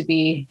going to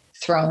be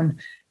thrown,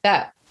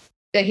 that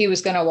he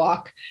was going to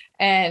walk.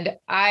 And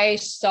I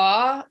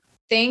saw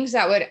things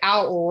that would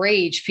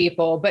outrage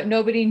people, but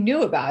nobody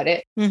knew about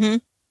it.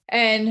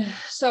 And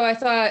so I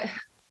thought,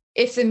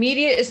 if the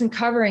media isn't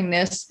covering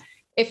this,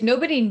 if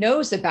nobody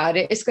knows about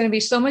it, it's going to be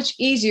so much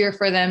easier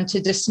for them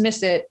to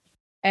dismiss it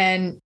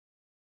and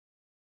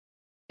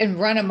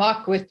run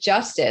amok with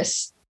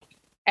justice.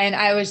 And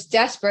I was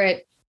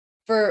desperate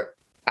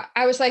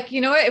I was like,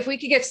 you know what, if we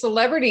could get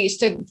celebrities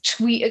to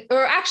tweet,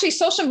 or actually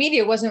social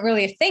media wasn't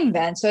really a thing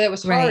then. So it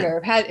was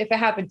harder. If it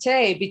happened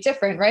today, it'd be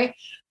different. Right.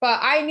 But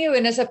I knew,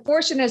 and as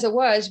fortunate as it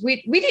was,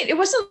 we didn't, it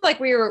wasn't like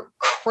we were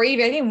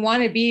craving. I didn't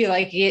want to be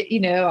like,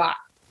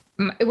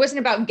 it wasn't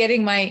about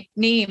getting my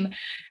name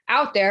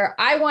out there.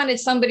 I wanted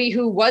somebody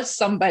who was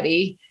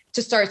somebody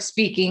to start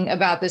speaking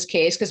about this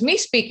case, because me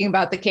speaking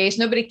about the case,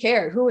 nobody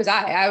cared. Who was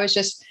I? I was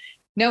just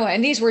no one.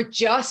 And these were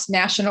just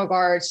National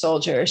Guard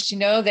soldiers.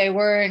 They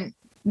weren't.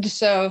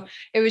 So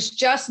it was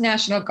just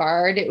National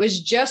Guard. It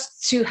was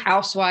just two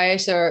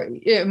housewives or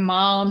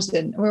moms,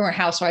 and we weren't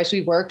housewives.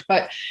 We worked,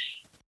 but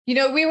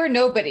we were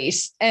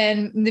nobodies,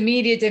 and the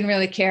media didn't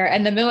really care.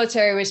 And the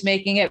military was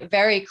making it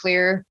very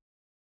clear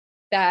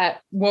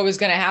that what was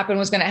going to happen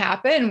was going to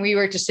happen. We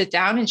were to sit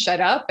down and shut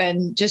up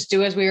and just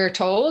do as we were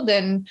told.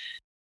 And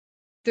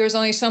there was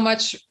only so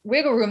much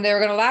wiggle room they were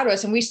going to allow to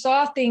us. And we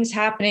saw things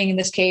happening in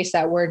this case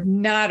that were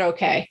not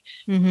okay.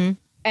 Mm-hmm.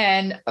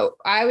 And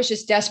I was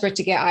just desperate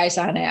to get eyes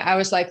on it. I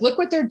was like, look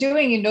what they're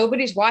doing and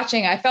nobody's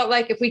watching. I felt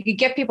like if we could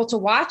get people to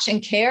watch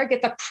and care,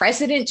 get the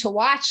president to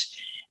watch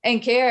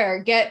and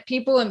care, get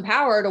people in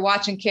power to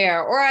watch and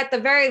care, or at the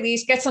very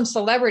least, get some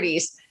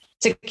celebrities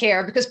to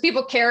care, because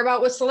people care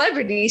about what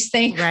celebrities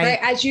think, right?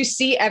 As you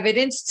see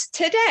evidenced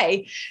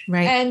today.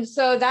 Right. And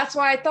so that's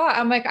why I thought,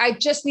 I'm like, I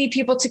just need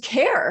people to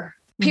care.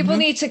 People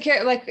need to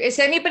care. Like, is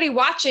anybody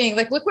watching?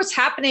 Like, look what's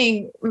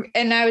happening.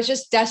 And I was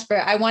just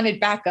desperate. I wanted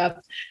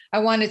backup. I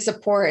wanted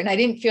support, and I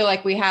didn't feel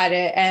like we had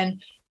it.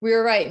 And we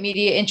were right.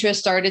 Media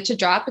interest started to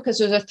drop because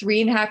it was a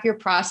 3.5-year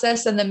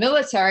process. And the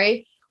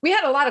military, we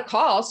had a lot of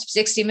calls,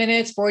 60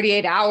 Minutes,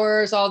 48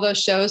 Hours, all those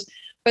shows.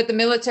 But the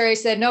military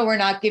said, no, we're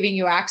not giving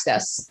you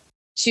access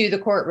to the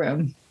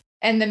courtroom.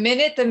 And the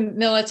minute the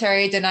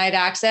military denied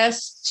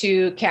access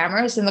to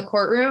cameras in the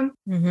courtroom,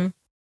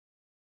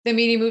 the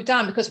media moved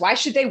on, because why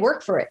should they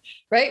work for it,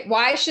 right?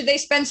 Why should they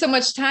spend so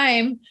much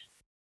time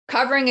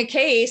covering a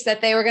case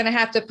that they were going to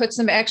have to put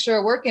some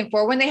extra work in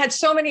for, when they had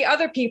so many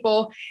other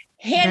people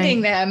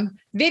handing them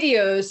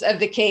videos of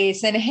the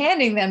case and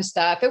handing them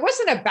stuff? It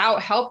wasn't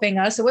about helping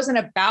us. It wasn't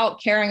about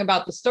caring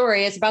about the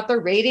story. It's about the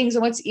ratings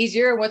and what's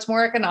easier, what's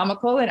more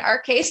economical. In our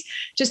case,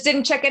 just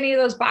didn't check any of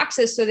those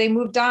boxes. So they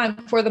moved on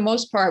for the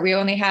most part. We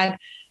only had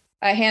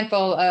a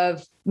handful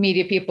of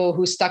media people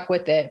who stuck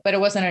with it, but it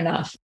wasn't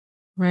enough.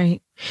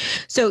 Right.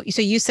 So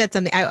you said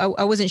something.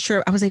 I wasn't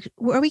sure. I was like,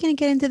 are we going to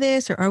get into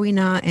this or are we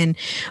not? And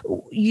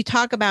you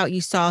talk about,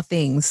 you saw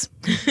things.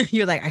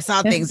 You're like, I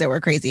saw things that were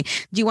crazy.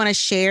 Do you want to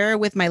share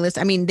with my list?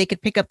 I mean, they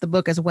could pick up the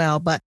book as well,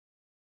 but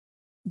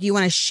do you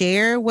want to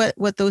share what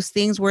those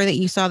things were that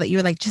you saw that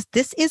you're like, just,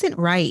 this isn't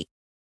right?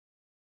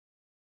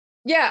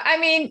 Yeah. I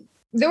mean,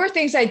 there were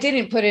things I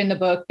didn't put in the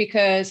book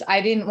because I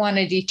didn't want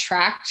to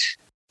detract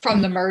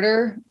from the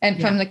murder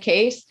and from the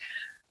case.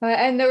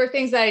 And there were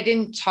things that I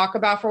didn't talk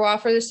about for a while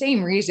for the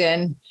same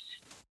reason.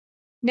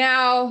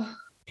 Now,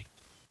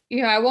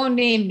 I won't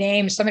name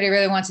names. Somebody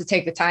really wants to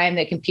take the time,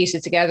 they can piece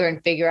it together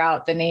and figure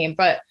out the name.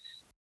 But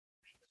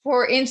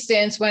for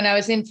instance, when I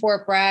was in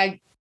Fort Bragg,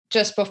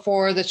 just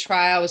before the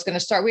trial was going to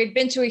start, we had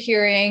been to a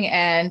hearing,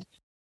 and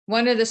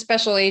one of the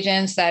special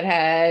agents that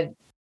had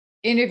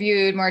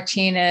interviewed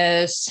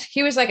Martinez,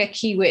 he was like a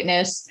key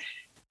witness.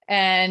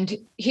 And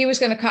he was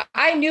going to come.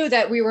 I knew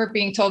that we weren't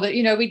being told that,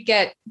 we'd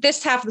get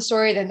this half of the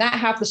story, then that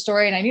half of the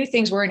story. And I knew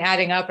things weren't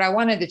adding up, but I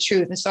wanted the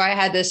truth. And so I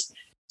had this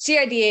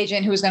CID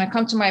agent who was going to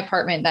come to my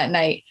apartment that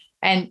night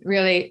and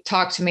really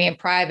talk to me in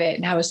private.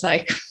 And I was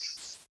like,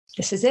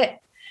 this is it.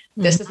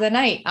 This is the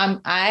night.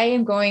 I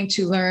am going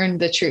to learn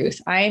the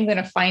truth. I am going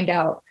to find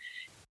out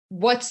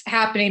what's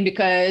happening,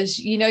 because,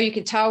 you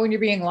can tell when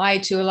you're being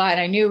lied to a lot.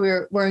 And I knew we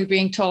were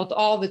being told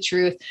all the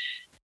truth.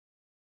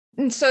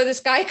 And so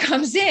this guy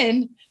comes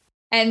in,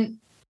 and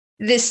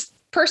this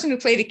person who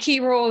played a key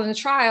role in the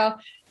trial,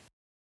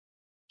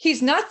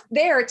 he's not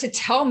there to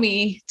tell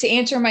me to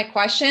answer my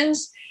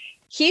questions.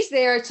 He's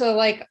there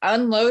to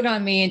unload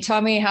on me and tell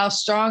me how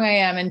strong I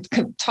am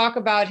and talk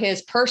about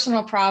his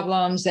personal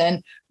problems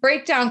and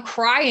break down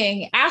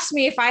crying, ask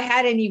me if I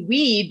had any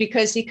weed,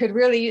 because he could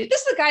really,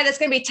 this is the guy that's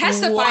going to be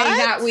testifying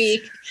that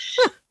week.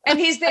 And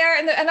he's there.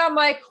 And I'm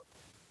like,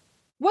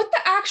 what the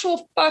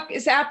actual fuck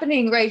is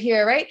happening right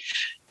here? Right.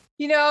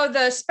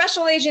 The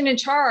special agent in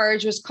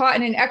charge was caught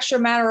in an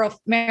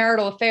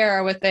extramarital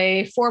affair with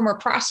a former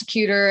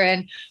prosecutor,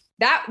 and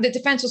that the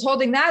defense was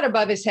holding that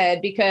above his head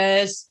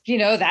because,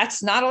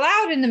 that's not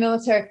allowed in the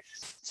military.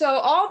 So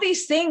all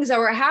these things that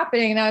were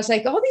happening, and I was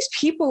like, all these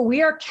people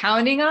we are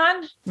counting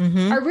on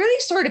are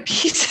really sort of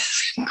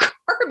pieces of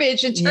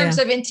garbage in terms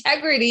of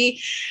integrity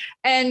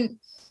and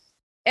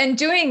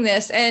doing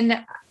this.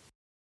 And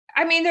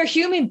I mean, they're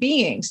human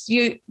beings.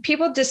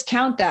 People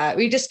discount that.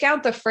 We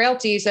discount the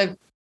frailties of,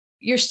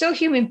 you're still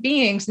human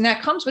beings, and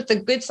that comes with the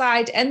good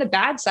side and the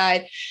bad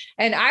side.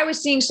 And I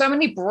was seeing so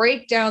many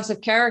breakdowns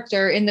of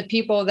character in the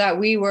people that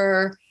we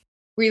were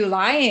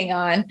relying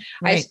on.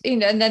 Right.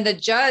 And then the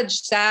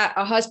judge sat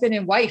a husband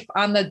and wife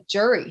on the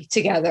jury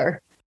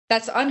together.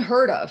 That's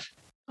unheard of.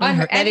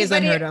 That is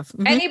unheard of.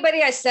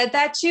 Anybody I said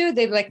that to,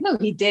 they'd be like, no,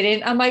 he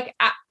didn't. I'm like,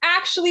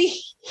 actually,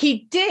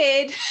 he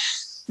did.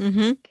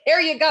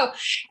 There you go.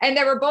 And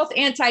they were both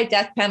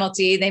anti-death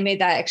penalty. They made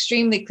that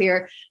extremely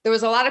clear. There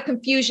was a lot of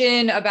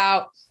confusion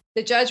about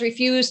the judge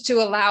refused to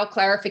allow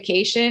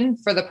clarification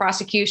for the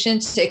prosecution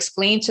to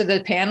explain to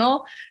the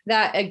panel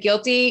that a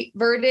guilty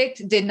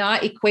verdict did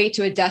not equate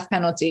to a death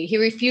penalty. He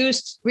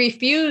refused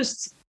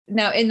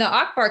Now, in the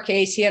Akbar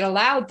case, he had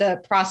allowed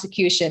the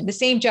prosecution, the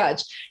same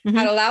judge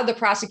had allowed the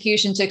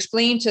prosecution to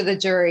explain to the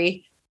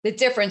jury the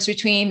difference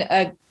between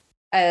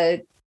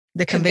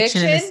the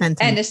conviction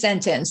and a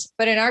sentence.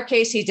 But in our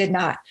case, he did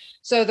not.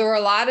 So there were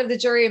a lot of the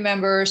jury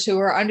members who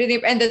were and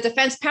the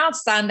defense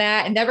pounced on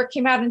that and never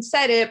came out and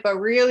said it, but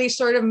really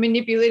sort of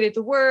manipulated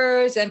the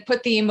words and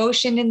put the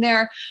emotion in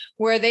there,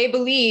 where they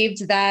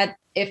believed that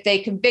if they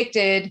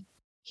convicted,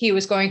 he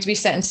was going to be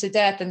sentenced to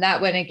death. And that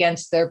went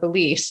against their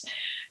beliefs.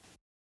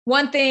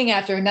 One thing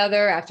after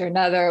another,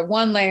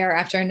 one layer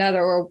after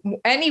another, or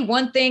any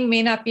one thing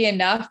may not be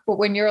enough. But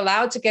when you're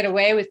allowed to get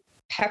away with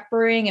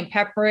peppering,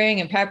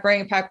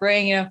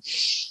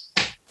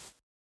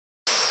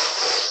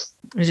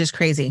 it's just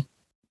crazy.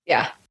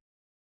 Yeah.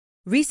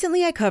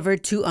 Recently, I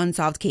covered 2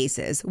 unsolved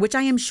cases, which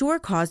I am sure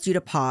caused you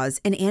to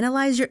pause and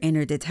analyze your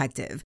inner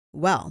detective.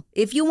 Well,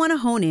 if you want to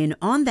hone in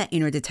on that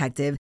inner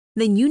detective,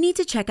 then you need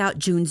to check out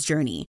June's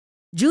Journey.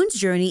 June's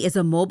Journey is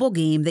a mobile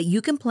game that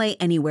you can play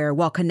anywhere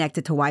while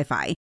connected to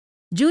Wi-Fi.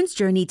 June's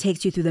Journey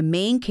takes you through the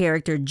main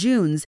character,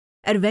 June's,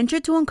 adventure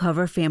to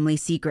uncover family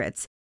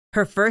secrets.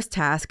 Her first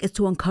task is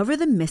to uncover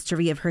the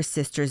mystery of her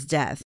sister's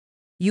death.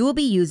 You will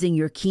be using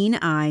your keen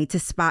eye to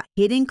spot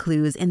hidden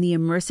clues in the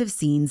immersive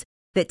scenes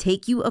that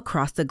take you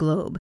across the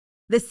globe.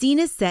 The scene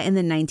is set in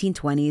the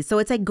 1920s, so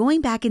it's like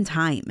going back in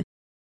time.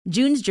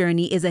 June's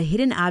Journey is a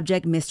hidden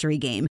object mystery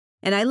game,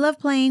 and I love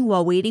playing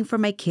while waiting for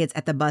my kids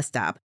at the bus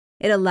stop.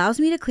 It allows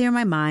me to clear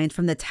my mind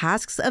from the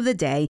tasks of the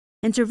day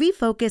and to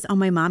refocus on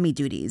my mommy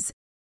duties.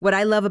 What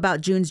I love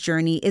about June's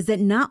Journey is that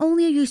not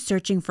only are you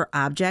searching for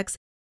objects,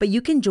 but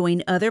you can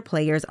join other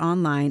players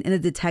online in a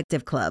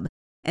detective club.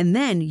 And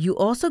then you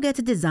also get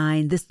to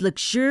design this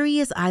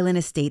luxurious island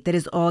estate that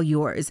is all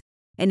yours.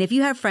 And if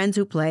you have friends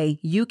who play,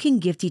 you can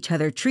gift each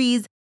other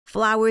trees,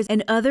 flowers,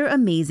 and other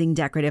amazing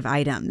decorative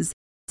items.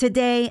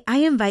 Today, I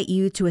invite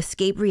you to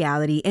escape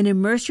reality and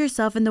immerse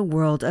yourself in the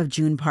world of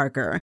June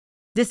Parker.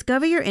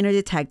 Discover your inner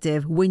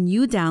detective when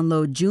you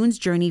download June's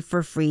Journey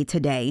for free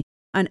today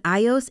on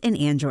iOS and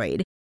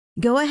Android.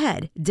 Go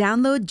ahead,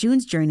 download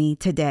June's Journey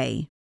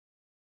today.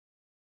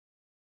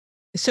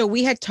 So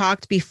we had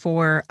talked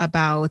before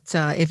about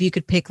if you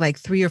could pick like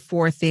 3 or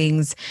 4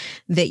 things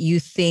that you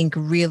think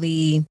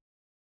really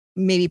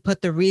maybe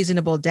put the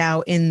reasonable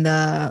doubt in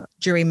the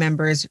jury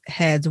members'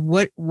 heads.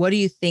 What do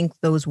you think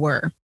those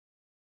were?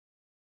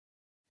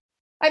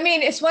 I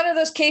mean, it's one of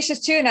those cases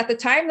too. And at the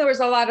time, there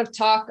was a lot of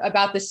talk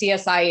about the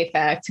CSI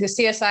effect, because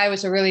CSI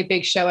was a really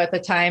big show at the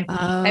time.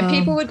 And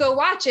people would go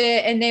watch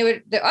it and they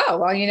would,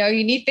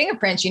 you need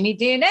fingerprints, you need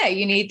DNA,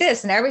 you need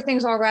this, and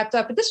everything's all wrapped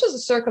up. But this was a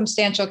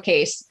circumstantial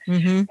case.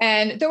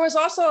 And there was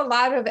also a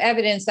lot of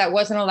evidence that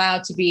wasn't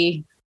allowed to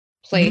be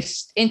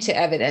placed into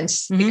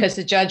evidence because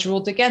the judge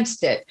ruled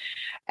against it.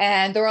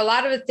 And there were a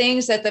lot of the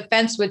things that the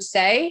defense would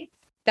say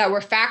that were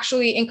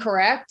factually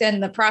incorrect,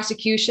 and the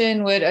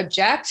prosecution would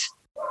object.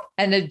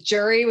 And the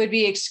jury would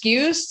be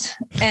excused,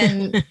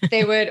 and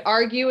they would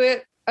argue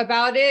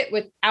about it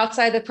with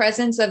outside the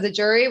presence of the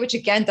jury, which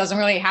again doesn't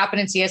really happen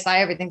in CSI.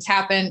 Everything's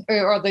happened,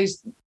 or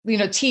these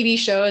TV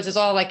shows is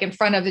all like in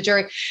front of the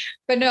jury.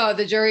 But no,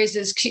 the jury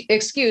is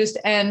excused,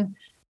 and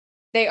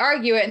they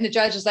argue it, and the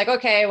judge is like,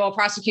 okay, well,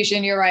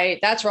 prosecution, you're right,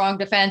 that's wrong.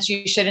 Defense,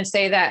 you shouldn't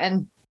say that.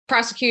 And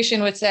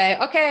prosecution would say,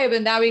 okay,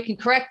 but now we can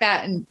correct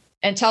that and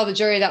tell the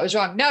jury that was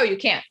wrong. No, you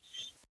can't.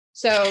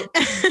 So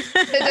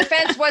the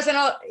defense wasn't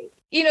all.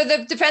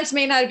 The defense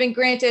may not have been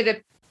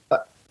granted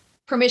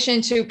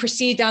permission to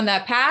proceed down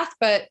that path,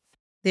 but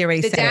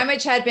the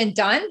damage had been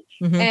done,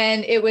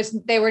 and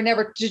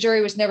the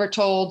jury was never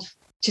told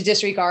to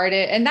disregard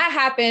it. And that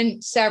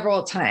happened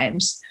several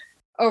times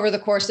over the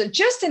course of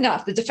just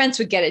enough. The defense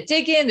would get a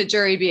dig in, the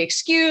jury would be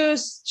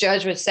excused,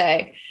 judge would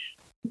say,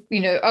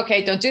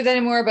 okay, don't do that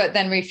anymore, but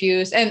then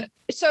refuse. And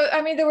so,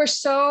 I mean, there were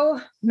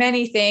so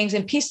many things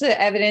and pieces of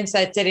evidence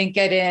that didn't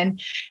get in,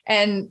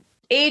 and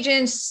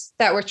agents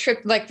that were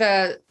tripped, like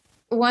the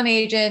one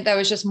agent that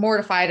was just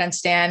mortified on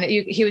stand.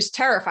 He was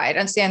terrified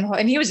on stand,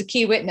 and he was a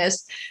key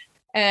witness,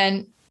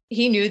 and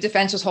he knew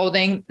defense was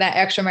holding that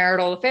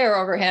extramarital affair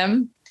over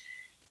him.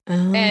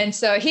 And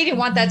so he didn't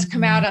want that to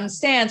come out on the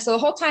stand. So the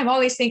whole time,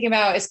 all he's thinking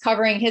about is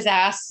covering his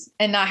ass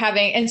and not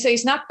having, and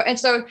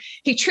so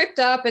he tripped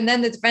up, and then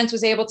the defense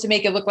was able to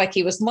make it look like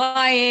he was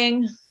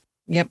lying.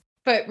 Yep.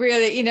 But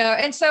really,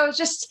 and so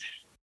just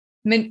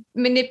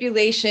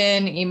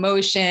manipulation,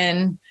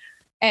 emotion.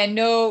 And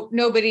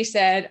nobody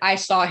said, I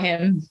saw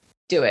him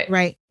do it.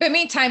 Right. But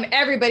meantime,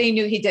 everybody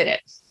knew he did it.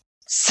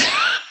 So.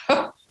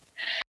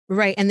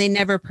 Right. And they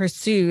never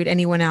pursued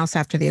anyone else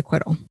after the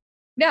acquittal.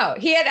 No,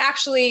 he had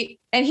actually,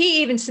 and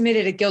he even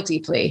submitted a guilty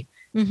plea,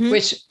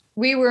 which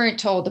we weren't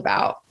told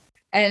about.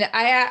 And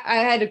I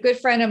had a good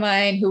friend of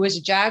mine who was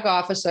a JAG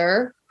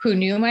officer who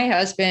knew my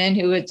husband,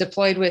 who had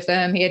deployed with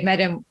him. He had met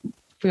him,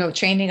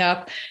 training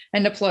up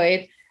and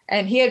deployed.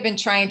 And he had been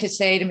trying to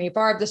say to me,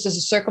 Barb, this is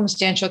a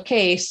circumstantial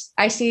case.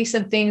 I see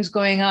some things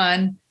going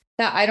on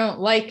that I don't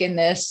like in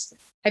this.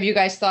 Have you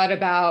guys thought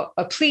about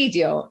a plea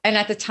deal? And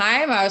at the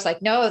time I was like,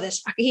 no,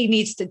 he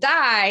needs to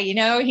die. He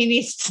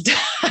needs to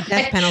die.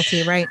 Death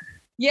penalty, right?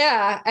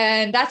 Yeah.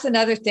 And that's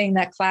another thing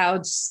that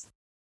clouds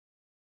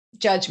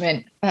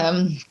judgment,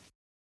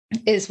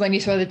 is when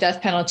you throw the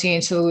death penalty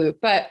into the loop.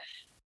 But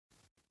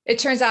it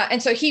turns out,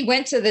 and so he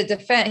went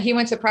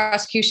to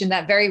prosecution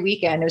that very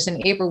weekend. It was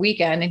an April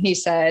weekend. And he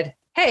said,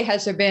 hey,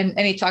 has there been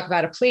any talk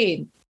about a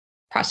plea?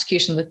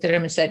 Prosecution looked at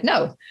him and said,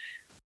 no.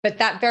 But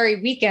that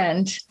very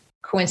weekend,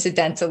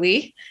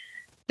 coincidentally,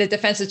 the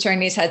defense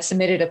attorneys had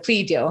submitted a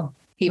plea deal.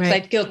 He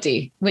pled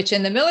guilty, which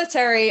in the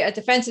military, a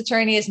defense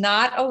attorney is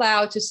not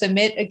allowed to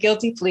submit a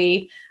guilty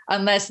plea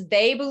unless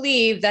they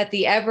believe that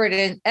the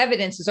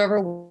evidence is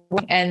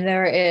overwhelming and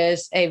there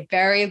is a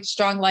very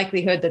strong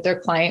likelihood that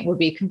their client will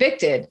be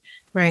convicted.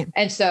 Right.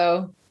 And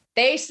so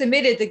they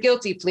submitted the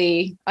guilty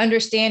plea,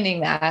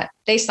 understanding that.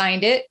 They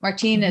signed it.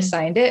 Martinez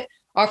signed it,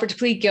 offered to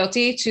plead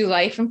guilty to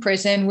life in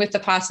prison with the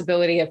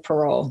possibility of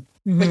parole,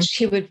 which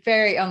he would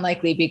very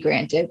unlikely be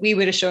granted. We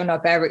would have shown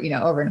up over and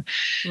over.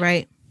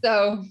 Right.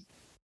 So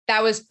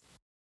that was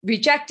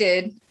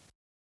rejected,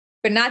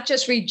 but not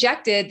just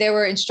rejected. They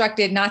were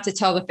instructed not to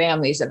tell the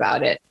families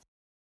about it.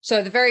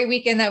 So the very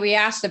weekend that we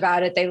asked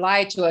about it, they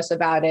lied to us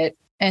about it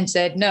and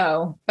said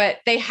no, but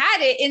they had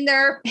it in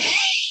their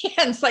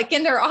hands, like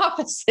in their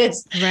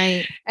offices,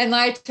 right, and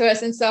lied to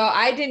us. And so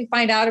I didn't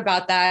find out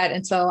about that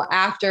until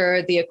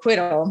after the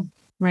acquittal.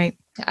 Right.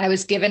 I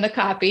was given a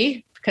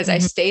copy because I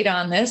stayed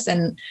on this,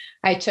 and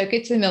I took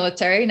it to the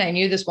military, and I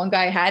knew this one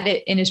guy had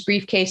it in his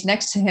briefcase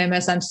next to him.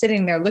 As I'm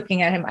sitting there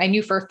looking at him, I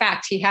knew for a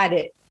fact he had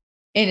it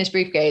in his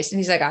briefcase. And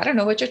he's like, I don't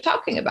know what you're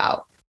talking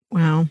about.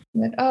 Wow.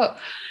 Went, oh,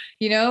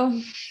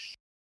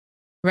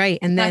 Right.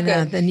 And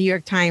then the New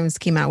York Times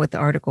came out with the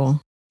article.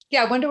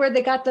 Yeah. I wonder where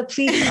they got the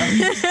plea from.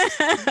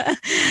 I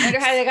wonder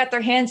how they got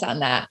their hands on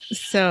that.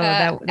 So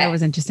that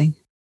was interesting.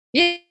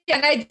 Yeah.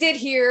 And I did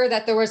hear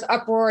that there was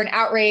uproar and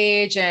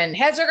outrage and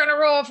heads are going to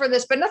roll for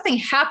this, but nothing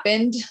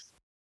happened.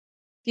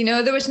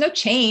 There was no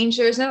change.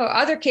 There was no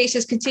other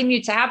cases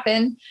continued to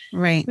happen.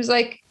 Right. It was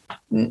like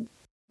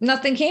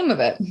nothing came of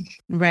it.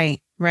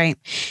 Right. Right.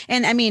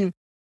 And I mean,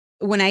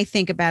 when I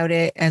think about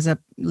it as a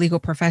legal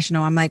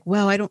professional, I'm like,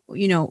 well, I don't,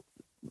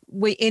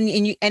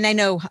 and I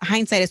know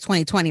hindsight is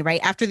 20/20,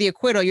 right? After the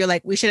acquittal, you're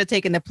like, we should have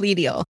taken the plea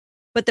deal.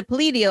 But the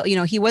plea deal,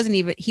 he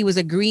was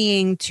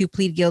agreeing to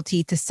plead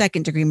guilty to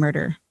second-degree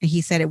murder. He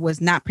said it was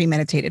not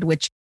premeditated,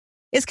 which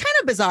is kind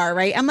of bizarre,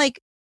 right? I'm like,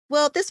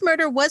 well, this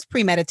murder was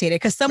premeditated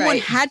because someone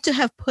had to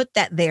have put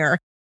that there.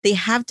 They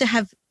have to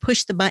have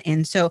pushed the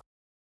button. So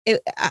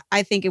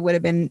I think it would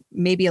have been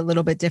maybe a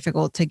little bit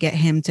difficult to get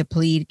him to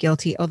plead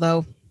guilty,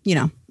 although,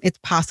 it's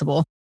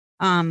possible.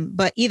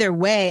 But either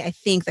way, I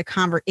think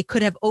it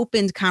could have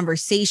opened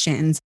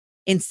conversations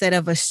instead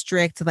of a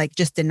strict, like,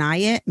 just deny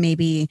it.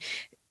 Maybe,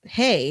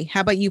 hey,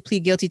 how about you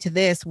plead guilty to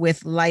this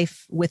with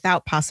life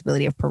without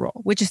possibility of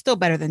parole, which is still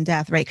better than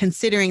death, right?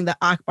 Considering the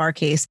Akbar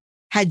case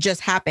had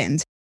just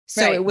happened.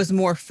 So it was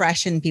more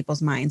fresh in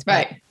people's minds.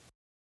 But right.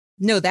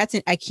 No,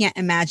 I can't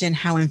imagine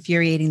how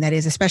infuriating that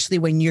is, especially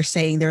when you're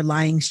saying they're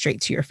lying straight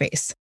to your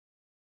face.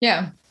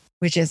 Yeah.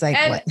 Which is like,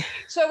 and what?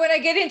 So when I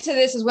get into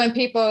this is when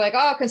people are like,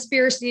 oh,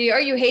 conspiracy, oh,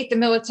 you hate the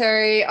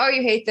military, oh,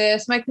 you hate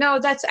this. I'm like, no,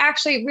 that's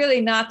actually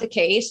really not the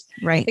case.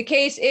 Right. The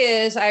case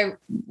is I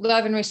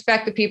love and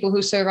respect the people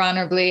who serve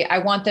honorably. I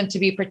want them to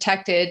be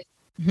protected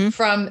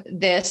from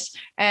this.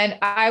 And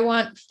I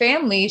want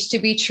families to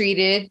be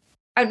treated.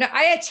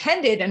 I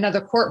attended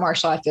another court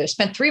martial after this,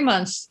 spent 3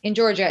 months in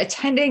Georgia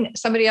attending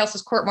somebody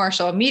else's court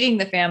martial, meeting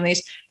the families.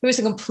 It was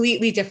a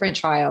completely different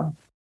trial.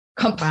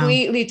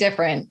 Completely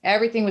different.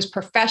 Everything was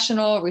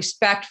professional,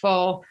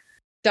 respectful,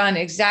 done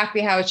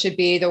exactly how it should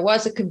be. There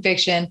was a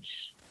conviction,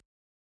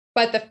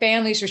 but the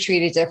families were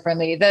treated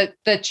differently. The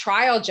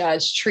trial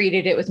judge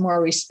treated it with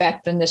more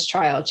respect than this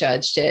trial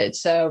judge did.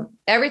 So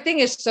everything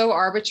is so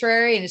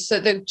arbitrary. And so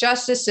the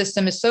justice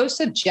system is so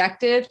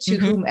subjective to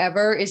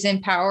whomever is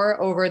in power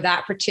over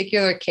that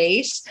particular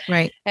case.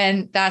 Right.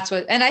 And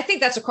I think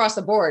that's across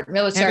the board,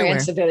 military Everywhere.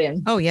 and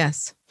civilian. Oh,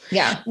 yes.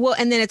 Yeah. Well,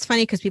 and then it's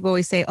funny because people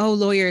always say, oh,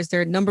 lawyers,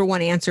 their number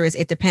one answer is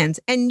it depends.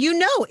 And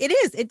it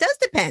is. It does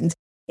depend.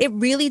 It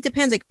really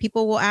depends. Like,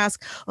 people will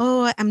ask,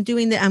 oh, I'm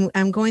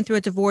going through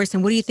a divorce.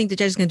 And what do you think the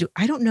judge is going to do?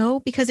 I don't know,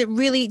 because it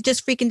really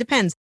just freaking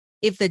depends.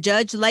 If the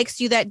judge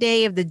likes you that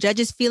day, if the judge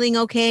is feeling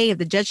okay, if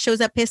the judge shows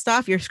up pissed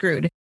off, you're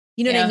screwed.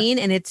 You know what I mean?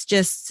 And it's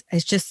just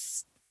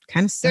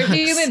kind of sucks. They're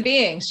human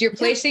beings. You're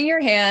placing your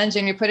hands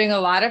and you're putting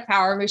a lot of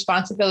power and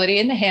responsibility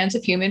in the hands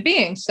of human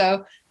beings.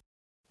 So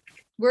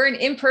we're an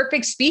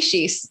imperfect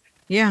species.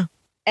 Yeah.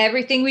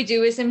 Everything we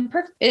do is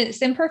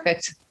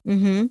imperfect.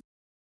 Mm-hmm.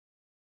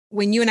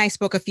 When you and I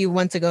spoke a few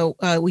months ago,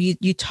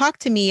 you talked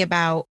to me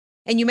about,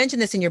 and you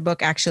mentioned this in your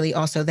book actually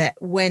also, that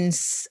when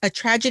a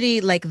tragedy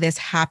like this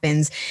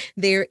happens,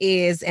 there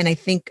is, and I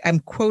think I'm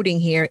quoting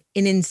here,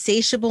 an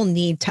insatiable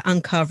need to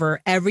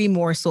uncover every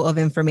morsel of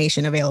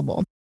information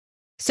available.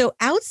 So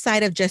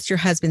outside of just your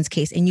husband's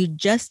case, and you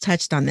just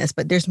touched on this,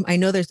 but I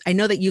know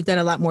that you've done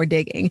a lot more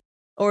digging,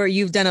 or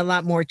you've done a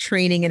lot more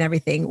training and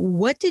everything.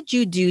 What did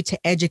you do to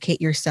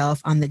educate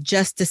yourself on the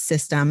justice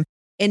system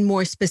and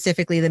more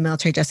specifically the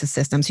military justice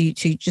system. So you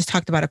just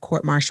talked about a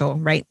court martial,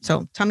 right?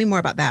 So tell me more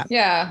about that.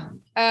 Yeah.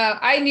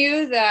 I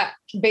knew that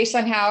based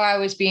on how I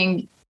was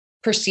being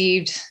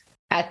perceived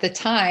at the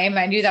time,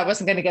 I knew that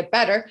wasn't going to get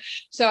better.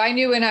 So I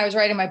knew when I was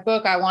writing my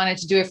book, I wanted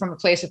to do it from a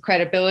place of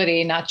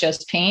credibility, not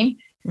just pain.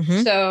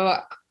 Mm-hmm. So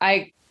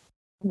I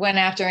went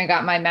after and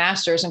got my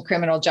master's in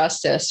criminal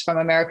justice from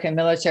American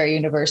Military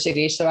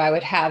University. So I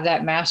would have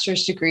that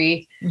master's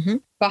degree Mm-hmm.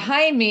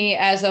 behind me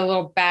as a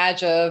little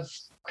badge of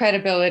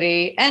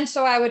credibility. And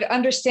so I would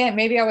understand,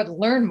 maybe I would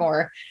learn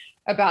more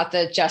about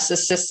the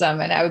justice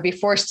system and I would be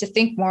forced to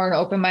think more and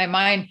open my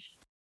mind.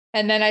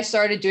 And then I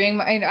started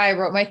I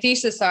wrote my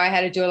thesis. So I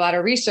had to do a lot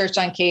of research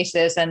on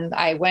cases, and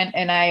I went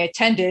and I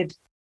attended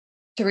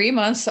 3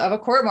 months of a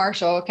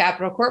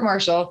capital court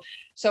martial,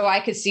 so I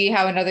could see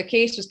how another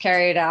case was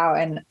carried out.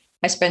 And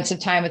I spent some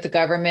time with the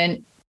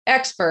government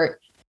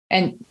expert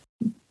and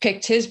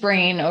picked his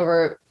brain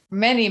over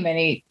many,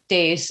 many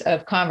days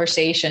of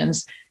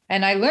conversations.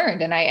 And I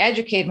learned and I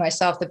educated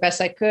myself the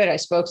best I could. I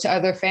spoke to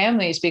other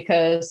families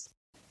because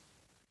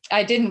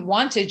I didn't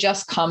want to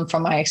just come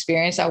from my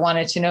experience. I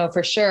wanted to know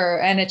for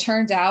sure. And it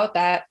turns out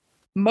that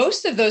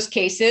most of those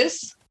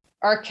cases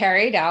are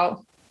carried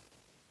out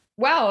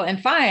well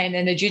and fine.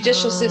 And the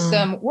judicial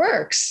system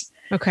works.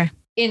 Okay.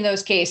 In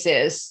those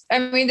cases. I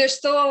mean, there's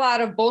still a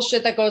lot of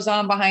bullshit that goes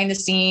on behind the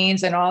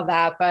scenes and all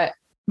that, but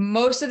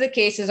most of the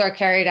cases are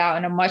carried out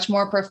in a much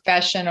more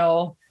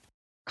professional,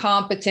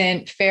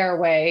 competent, fair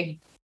way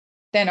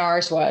than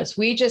ours was.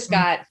 We just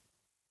got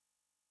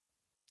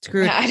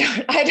screwed.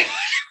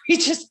 We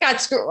just got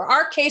screwed.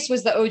 Our case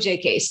was the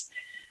OJ case.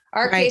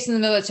 Our case in the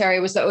military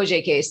was the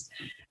OJ case,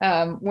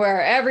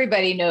 where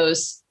everybody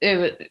knows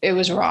it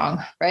was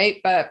wrong,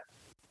 right? But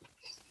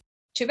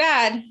too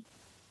bad.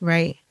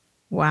 Right.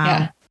 Wow.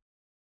 Yeah.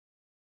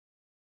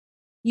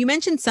 You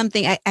mentioned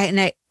something,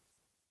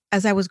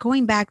 as I was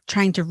going back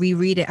trying to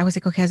reread it, I was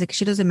like,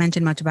 she doesn't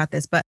mention much about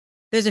this, but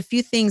there's a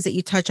few things that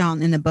you touch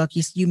on in the book.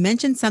 You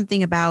mentioned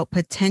something about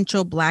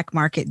potential black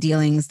market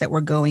dealings that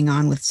were going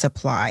on with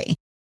supply.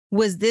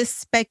 Was this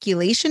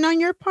speculation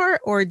on your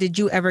part, or did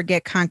you ever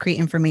get concrete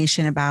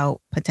information about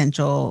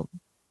potential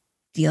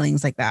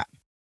dealings like that?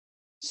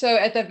 So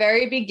at the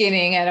very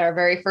beginning, at our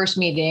very first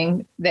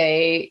meeting,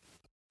 they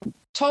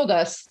told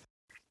us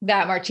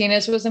that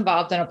Martinez was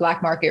involved in a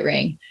black market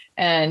ring,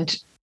 and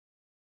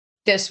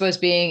this was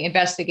being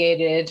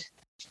investigated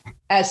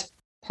as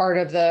part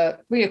of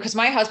because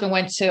my husband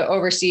went to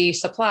oversee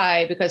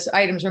supply because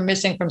items were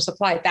missing from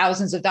supply.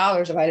 Thousands of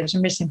dollars of items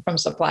were missing from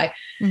supply.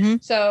 Mm-hmm.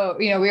 So,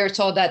 we were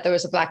told that there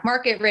was a black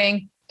market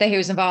ring that he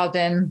was involved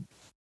in,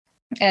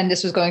 and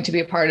this was going to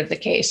be a part of the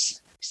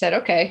case. We said,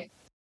 okay,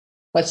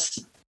 let's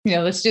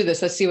do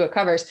this. Let's see what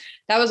covers.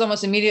 That was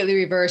almost immediately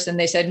reversed. And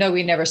they said, no,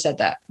 we never said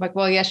that. I'm like,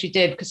 well, yes, you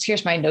did. Because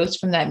here's my notes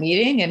from that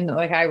meeting. And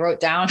I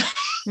wrote down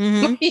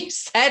what you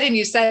said, and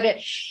you said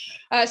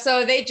it.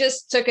 So they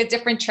just took a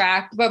different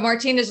track. But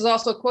Martinez was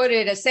also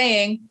quoted as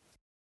saying,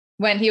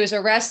 when he was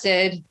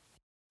arrested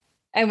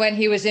and when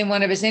he was in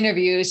one of his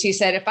interviews, he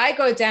said, if I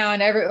go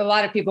down, a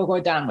lot of people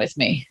go down with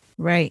me.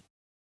 Right.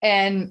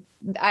 And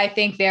I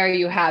think there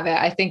you have it.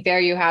 I think there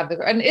you have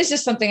and is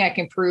this something I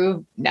can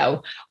prove?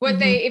 No. What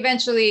they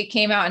eventually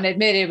came out and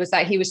admitted was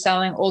that he was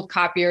selling old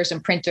copiers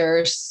and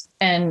printers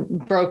and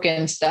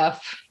broken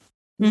stuff,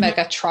 like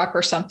a truck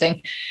or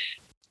something,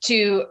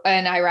 to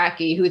an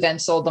Iraqi who then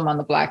sold them on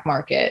the black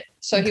market.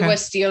 So he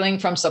was stealing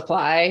from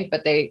supply,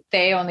 but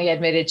they only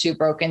admitted to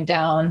broken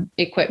down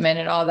equipment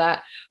and all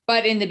that.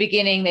 But in the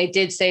beginning, they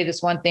did say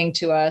this one thing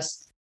to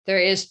us. There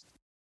is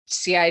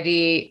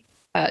CID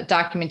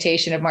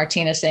documentation of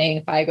Martinez saying,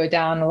 if I go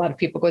down, a lot of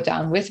people go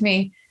down with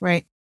me.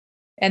 Right.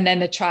 And then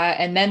the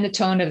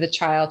tone of the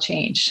trial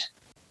changed.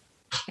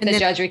 And the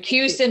judge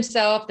recused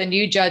himself. The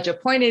new judge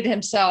appointed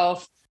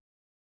himself.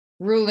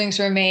 Rulings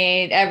were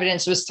made.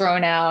 Evidence was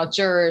thrown out.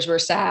 Jurors were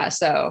sat.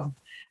 So,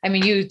 I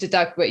mean, you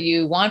deduct what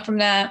you want from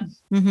that.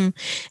 Mm-hmm.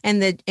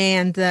 And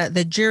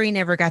the jury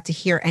never got to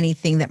hear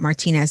anything that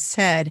Martinez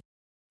said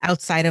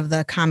outside of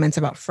the comments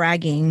about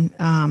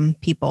fragging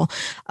people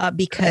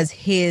because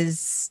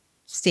his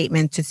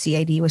statement to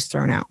CID was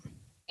thrown out.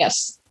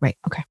 Yes. Right.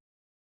 Okay.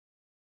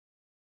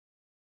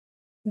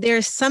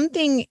 There's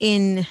something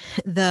in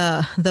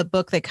the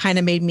book that kind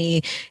of made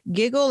me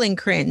giggle and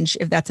cringe,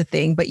 if that's a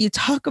thing. But you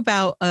talk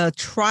about a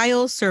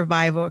trial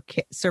survival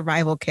kit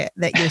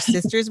that your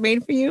sisters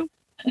made for you.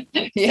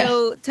 Yeah.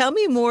 So tell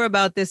me more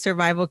about this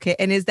survival kit.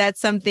 And is that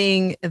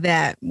something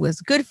that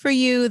was good for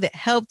you, that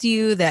helped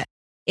you, that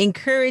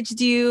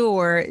encouraged you,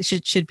 or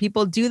should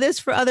people do this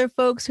for other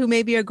folks who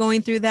maybe are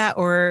going through that?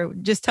 Or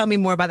just tell me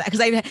more about that,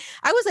 because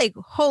I was like,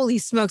 holy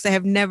smokes, I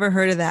have never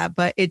heard of that,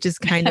 but it just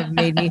kind of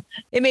made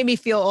me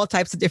feel all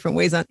types of different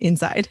ways on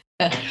inside.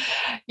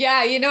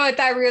 Yeah, you know what,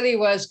 that really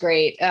was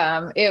great.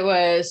 It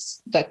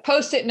was like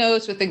Post-it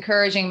notes with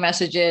encouraging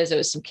messages. It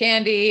was some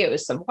candy, it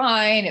was some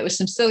wine, it was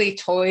some silly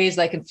toys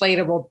like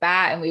inflatable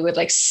bat, and we would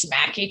like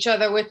smack each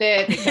other with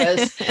it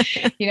because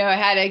I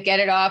had to get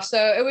it off.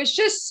 So it was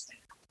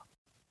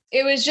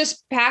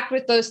just packed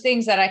with those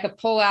things that I could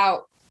pull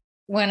out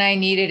when I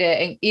needed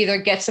it, and either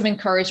get some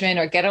encouragement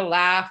or get a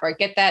laugh or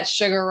get that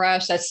sugar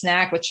rush, that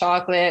snack with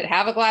chocolate,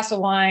 have a glass of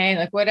wine,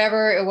 like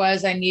whatever it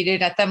was I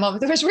needed at that moment.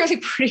 There was really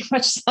pretty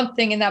much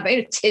something in that,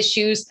 but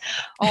tissues,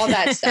 all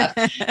that stuff,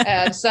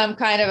 some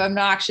kind of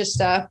obnoxious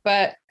stuff.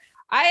 But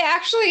I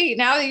actually,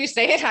 now that you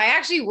say it, I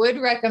actually would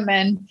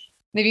recommend,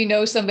 if you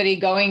know somebody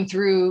going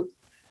through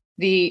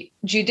the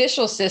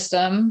judicial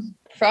system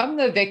from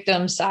the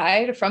victim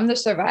side, from the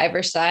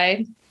survivor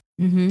side.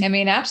 I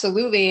mean,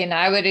 absolutely. And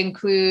I would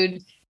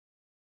include,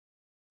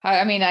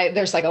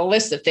 there's like a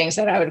list of things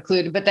that I would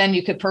include, but then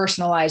you could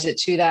personalize it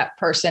to that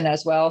person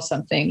as well.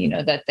 Something,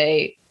 that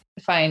they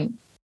find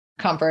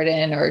comfort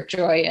in or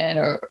joy in,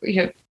 or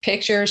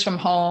pictures from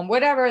home,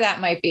 whatever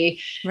that might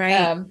be.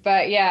 Right.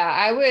 But yeah,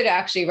 I would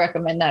actually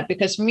recommend that,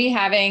 because for me,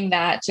 having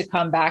that to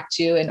come back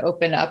to and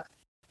open up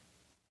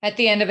at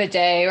the end of a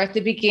day or at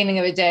the beginning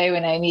of a day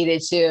when I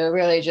needed to,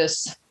 really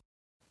just,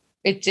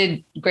 it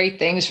did great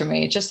things for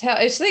me.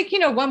 It's like,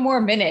 one more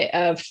minute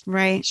of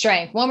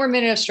strength, one more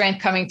minute of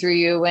strength coming through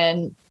you,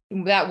 when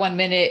that 1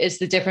 minute is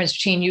the difference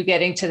between you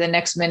getting to the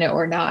next minute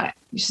or not.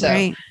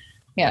 So,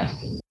 yeah.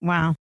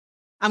 Wow.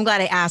 I'm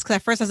glad I asked, because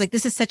at first I was like,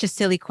 this is such a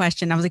silly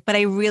question. I was like, but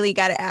I really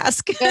got to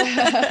ask.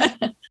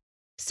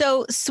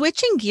 So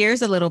switching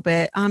gears a little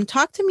bit,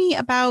 talk to me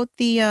about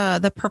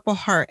the Purple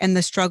Heart and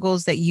the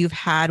struggles that you've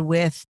had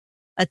with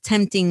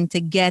attempting to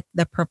get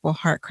the Purple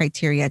Heart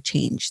criteria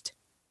changed.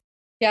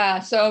 Yeah.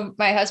 So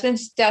my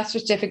husband's death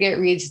certificate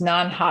reads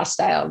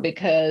non-hostile,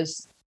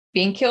 because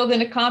being killed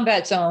in a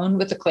combat zone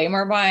with a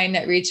Claymore mine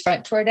that reads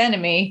front toward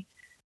enemy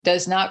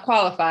does not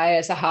qualify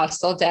as a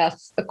hostile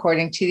death,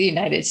 according to the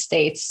United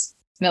States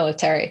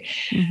military.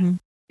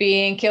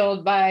 Being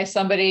killed by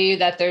somebody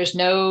that there's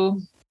no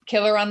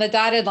killer on the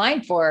dotted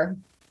line for,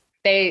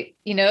 they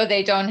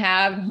don't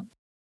have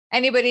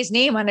anybody's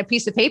name on a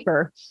piece of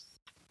paper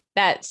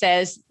that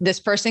says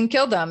this person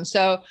killed them.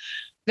 So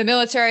the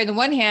military, on the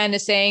one hand,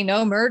 is saying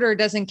no, murder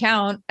doesn't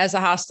count as a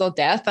hostile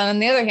death. And on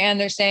the other hand,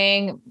 they're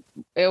saying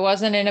it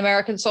wasn't an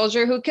American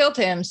soldier who killed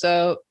him.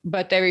 So,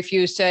 but they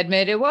refuse to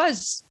admit it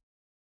was,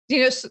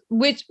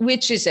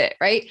 which is it,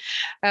 right?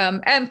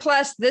 And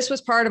plus, this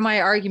was part of my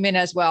argument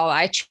as well.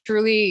 I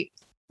truly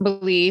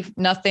believe,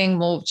 nothing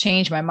will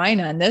change my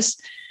mind on this,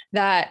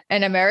 that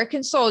an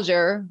American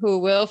soldier who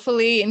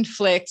willfully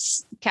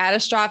inflicts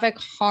catastrophic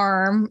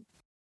harm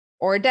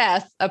or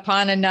death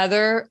upon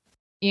another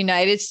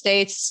United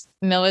States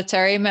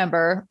military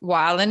member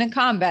while in a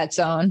combat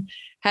zone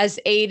has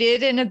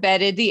aided and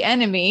abetted the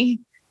enemy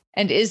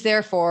and is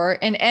therefore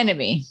an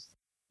enemy.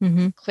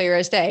 Clear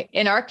as day.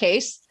 In our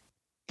case,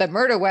 the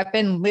murder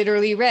weapon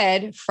literally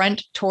read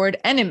front toward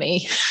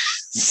enemy.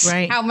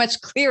 Right. How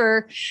much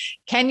clearer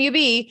can you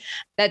be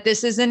that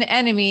this is an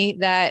enemy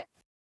that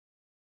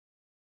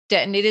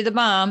detonated the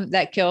bomb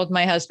that killed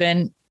my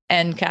husband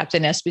and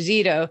Captain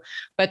Esposito?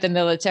 But the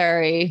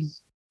military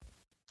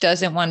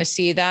doesn't want to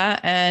see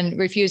that and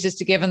refuses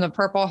to give him the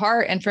Purple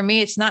Heart. And for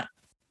me, it's not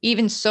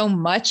even so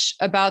much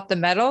about the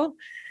medal.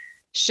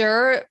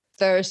 Sure,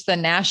 there's the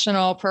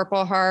National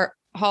Purple Heart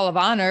Hall of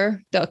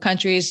Honor, the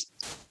country's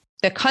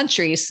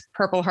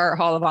Purple Heart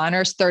Hall of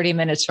Honor is 30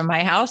 minutes from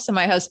my house, and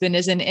my husband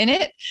isn't in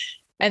it,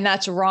 and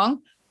that's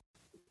wrong.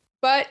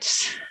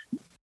 But,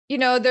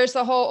 there's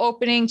the whole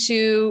opening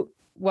to,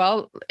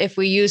 well, if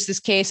we use this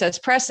case as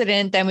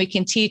precedent, then we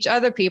can teach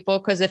other people,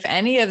 because if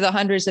any of the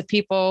hundreds of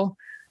people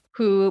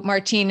who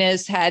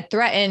Martinez had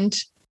threatened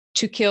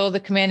to kill the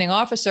commanding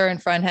officer in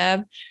front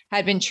of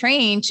had been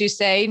trained to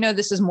say,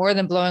 this is more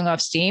than blowing off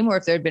steam, or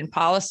if there had been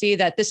policy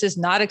that this is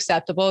not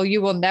acceptable,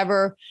 you will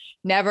never,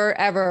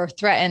 ever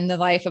threaten the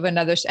life of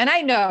another. And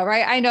I know,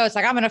 right? I know it's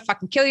like, I'm going to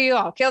fucking kill you.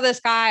 I'll kill this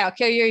guy. I'll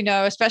kill you,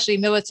 especially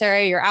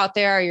military. You're out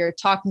there, you're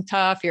talking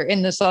tough, you're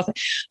in this whole thing.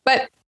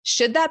 But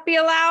should that be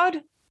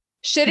allowed?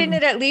 Shouldn't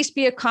it at least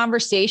be a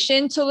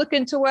conversation to look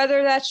into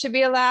whether that should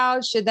be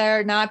allowed? Should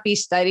there not be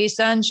studies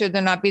done? Should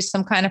there not be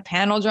some kind of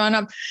panel drawn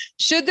up?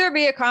 Should there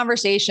be a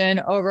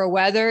conversation over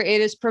whether it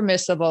is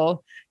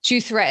permissible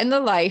to threaten the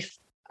life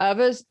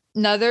of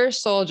another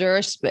soldier,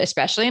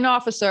 especially an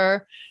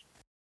officer,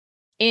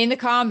 in the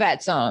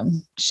combat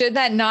zone? Should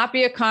that not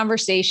be a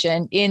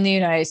conversation in the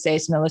United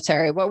States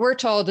military? What we're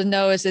told to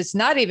know is it's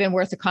not even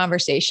worth a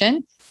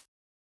conversation.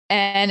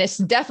 And it's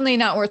definitely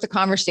not worth a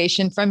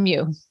conversation from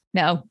you.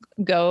 Now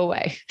go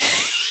away.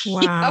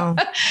 Wow.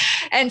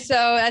 And so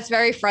that's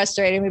very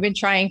frustrating. We've been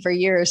trying for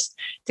years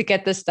to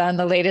get this done.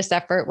 The latest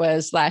effort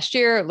was last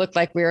year. It looked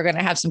like we were going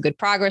to have some good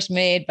progress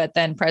made, but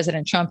then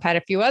President Trump had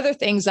a few other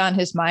things on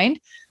his mind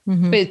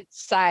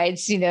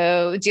besides,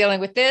 dealing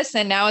with this.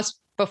 And now it's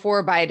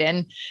before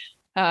Biden.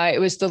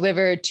 It was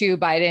delivered to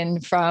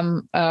Biden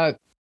from a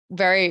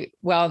very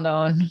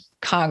well-known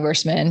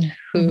congressman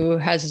who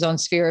has his own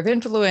sphere of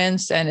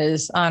influence and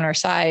is on our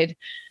side.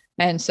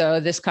 And so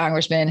this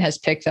congressman has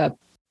picked up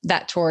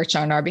that torch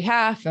on our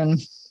behalf,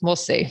 and we'll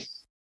see.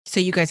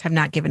 So you guys have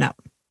not given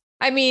up?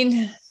 I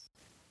mean,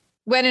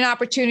 when an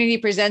opportunity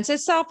presents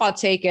itself, I'll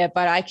take it,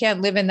 but I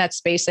can't live in that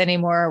space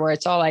anymore where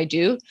it's all I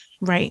do.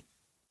 Right.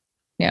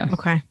 Yeah.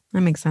 Okay.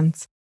 That makes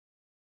sense.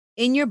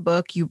 in your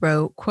book, you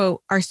wrote,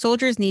 quote, "Our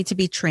soldiers need to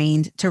be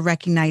trained to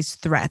recognize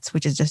threats,"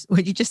 which is just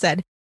what you just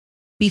said,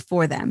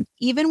 "before them,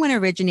 even when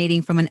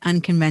originating from an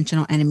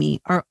unconventional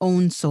enemy, our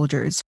own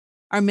soldiers.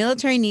 Our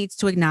military needs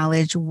to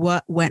acknowledge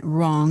what went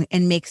wrong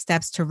and make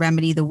steps to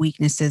remedy the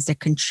weaknesses that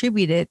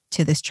contributed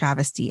to this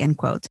travesty," end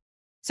quote.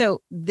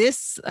 So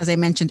this, as I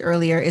mentioned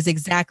earlier, is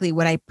exactly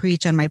what I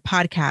preach on my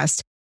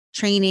podcast,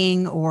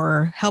 training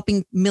or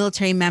helping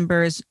military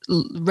members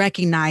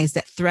recognize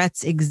that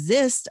threats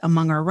exist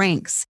among our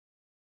ranks.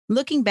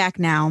 Looking back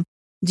now,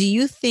 do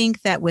you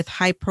think that with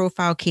high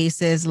profile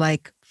cases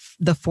like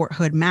the Fort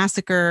Hood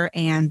massacre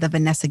and the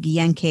Vanessa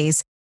Guillen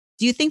case,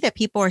 do you think that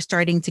people are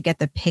starting to get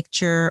the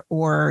picture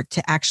or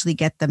to actually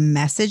get the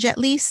message at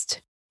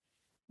least?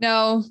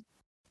 No,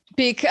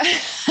 because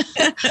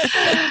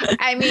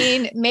I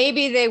mean,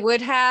 maybe they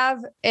would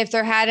have if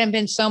there hadn't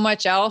been so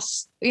much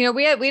else. You know,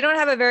 we don't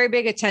have a very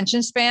big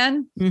attention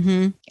span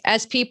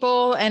as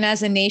people and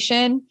as a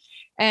nation.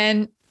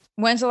 And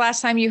when's the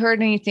last time you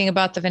heard anything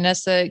about the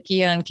Vanessa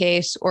Guillen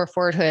case or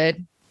Fort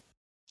Hood?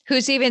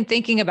 Who's even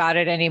thinking about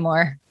it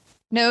anymore?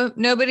 No,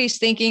 nobody's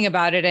thinking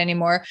about it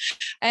anymore.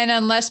 And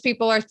unless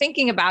people are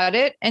thinking about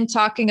it and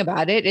talking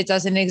about it, it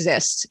doesn't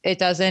exist. It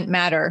doesn't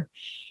matter.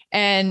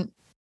 And,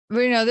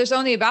 you know, there's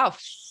only about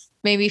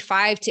maybe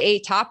 5 to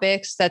 8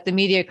 topics that the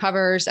media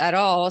covers at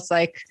all. It's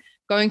like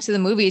going to the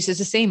movies. It's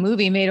the same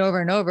movie made over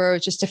and over,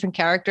 with just different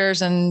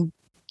characters and,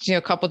 you know,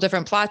 a couple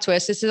different plot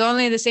twists. This is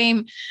only the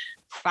same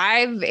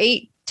 5,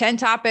 8, 10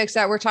 topics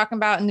that we're talking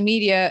about in the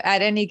media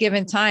at any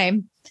given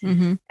time.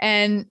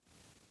 And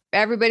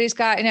everybody's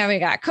got, you know, we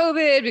got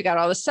COVID, we got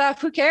all this stuff.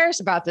 Who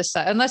cares about this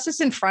stuff? Unless it's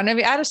in front of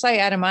you, out of sight,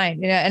 out of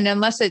mind, you know, and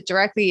unless it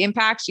directly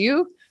impacts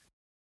you,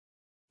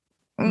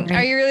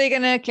 are you really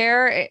going to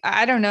care?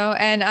 I don't know.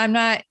 And I'm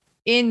not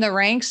in the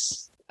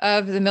ranks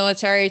of the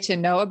military to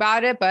know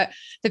about it, but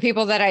the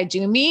people that I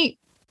do meet,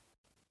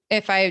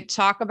 if I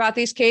talk about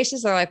these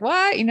cases, they're like,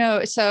 what? You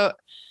know, so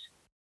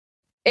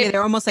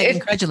they're almost like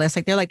incredulous.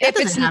 Like they're like, that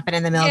doesn't happen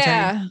in the military.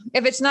 Yeah.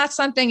 If it's not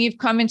something you've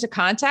come into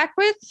contact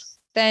with,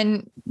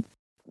 then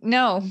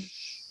no.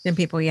 Then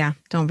people,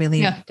 don't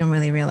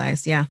really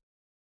realize. Yeah.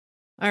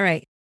 All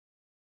right.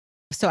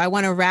 So I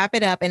want to wrap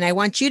it up, and I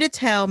want you to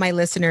tell my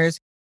listeners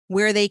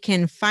where they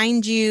can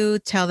find you,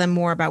 tell them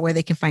more about where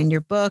they can find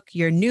your book,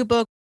 your new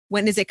book.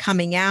 When is it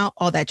coming out?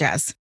 All that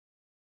jazz.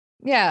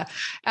 Yeah.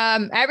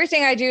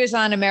 Everything I do is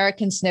on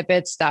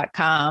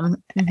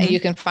americansnippets.com. You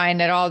can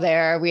find it all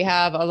there. We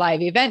have a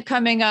live event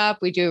coming up.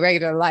 We do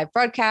regular live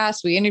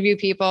broadcasts. We interview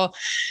people,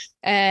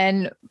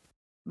 and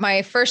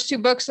my first 2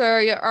 books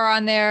are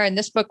on there, and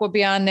this book will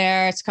be on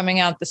there. It's coming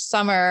out this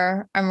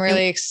summer. I'm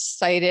really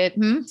excited.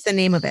 What's the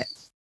name of it?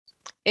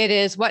 It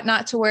is What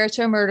Not to Wear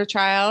to a Murder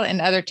Trial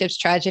and Other Tips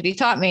Tragedy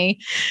Taught Me.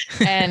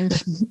 And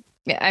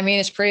I mean,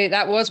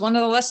 that was one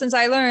of the lessons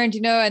I learned,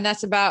 you know, and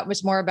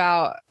was more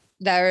about,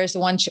 there is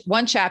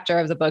one chapter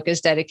of the book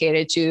is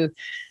dedicated to,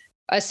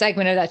 a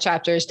segment of that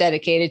chapter is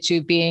dedicated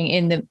to being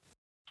in the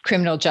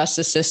criminal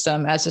justice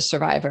system as a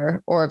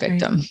survivor or a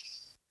victim.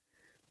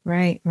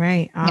 Right.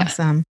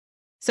 Awesome. Yeah.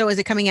 So is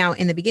it coming out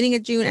in the beginning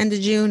of June, end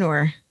of June,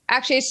 or?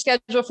 Actually, it's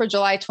scheduled for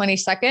July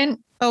 22nd.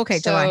 Okay.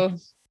 So,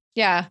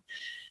 yeah.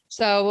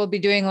 So we'll be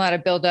doing a lot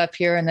of build up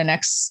here in the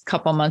next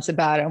couple months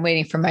about it. I'm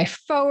waiting for my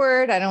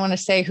forward. I don't want to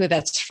say who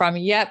that's from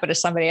yet, but it's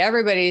somebody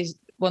everybody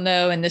will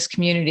know in this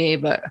community,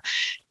 but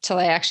till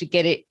I actually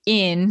get it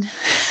in,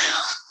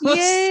 we'll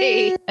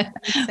see.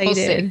 We'll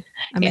see.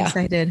 I'm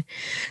excited.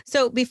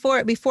 So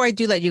before I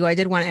do let you go, I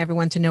did want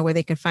everyone to know where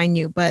they could find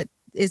you, but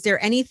is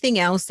there anything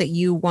else that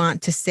you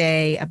want to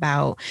say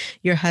about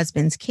your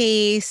husband's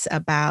case,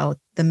 about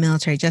the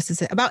military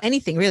justice, about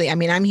anything really? I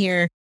mean, I'm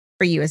here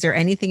for you. Is there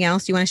anything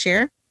else you want to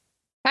share?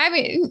 I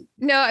mean,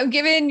 no,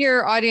 given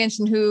your audience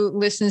and who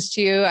listens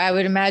to you, I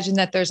would imagine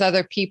that there's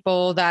other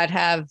people that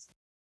have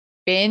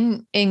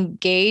been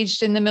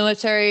engaged in the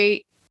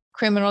military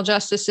criminal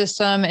justice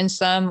system in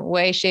some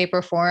way, shape,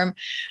 or form.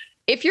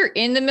 If you're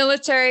in the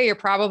military, you're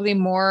probably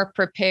more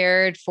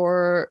prepared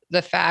for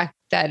the fact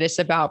that it's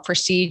about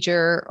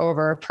procedure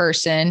over a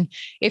person.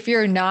 If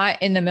you're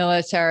not in the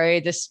military,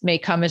 this may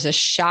come as a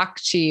shock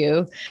to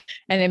you,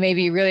 and it may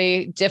be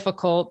really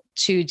difficult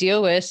to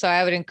deal with. So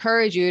I would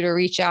encourage you to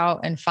reach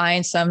out and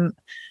find some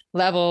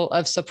level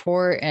of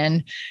support,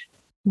 and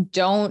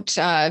don't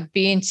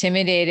be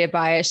intimidated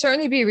by it.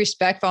 Certainly be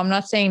respectful. I'm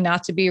not saying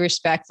not to be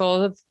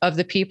respectful of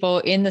the people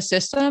in the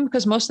system,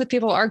 because most of the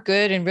people are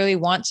good and really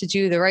want to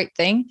do the right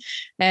thing.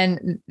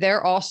 And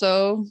they're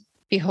also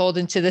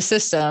beholden to the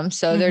system.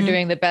 So they're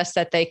doing the best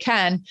that they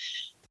can.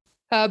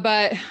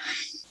 But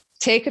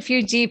take a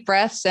few deep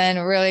breaths and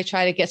really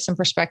try to get some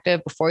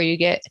perspective before you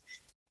get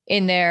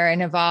in there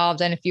and involved.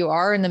 And if you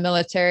are in the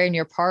military and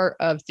you're part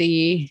of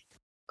the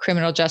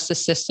criminal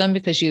justice system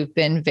because you've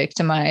been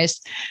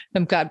victimized,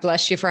 then God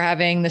bless you for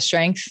having the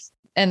strength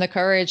and the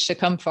courage to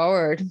come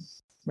forward.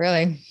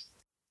 Really.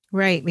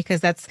 Right.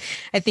 Because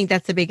I think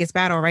that's the biggest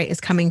battle, right? Is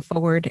coming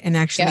forward and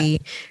actually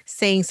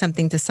saying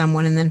something to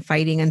someone and then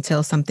fighting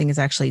until something is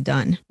actually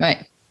done.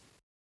 Right.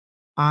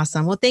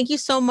 Awesome. Well, thank you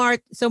so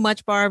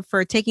much, Barb,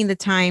 for taking the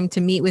time to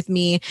meet with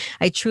me.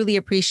 I truly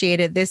appreciate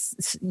it.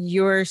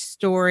 Your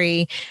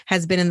story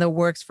has been in the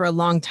works for a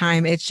long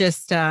time. It's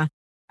just, I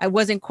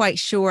wasn't quite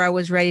sure I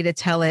was ready to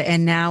tell it.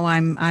 And now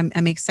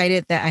I'm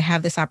excited that I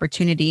have this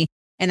opportunity.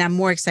 And I'm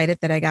more excited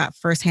that I got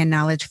firsthand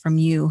knowledge from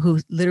you, who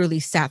literally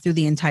sat through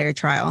the entire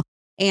trial.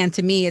 And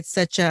to me, it's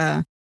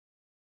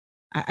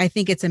I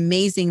think it's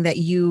amazing that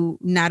you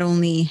not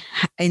only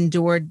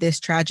endured this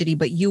tragedy,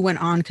 but you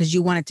went on because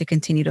you wanted to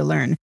continue to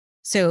learn.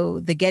 So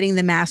getting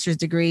the master's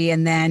degree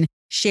and then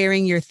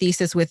sharing your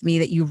thesis with me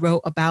that you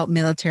wrote about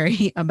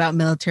military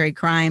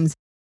crimes,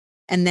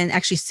 and then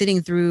actually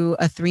sitting through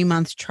a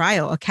 3-month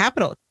trial, a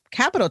capital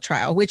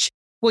trial, which,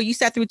 well, you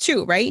sat through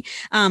 2, right?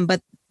 But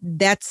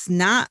that's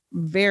not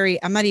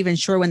I'm not even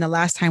sure when the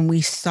last time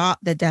we sought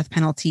the death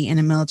penalty in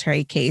a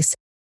military case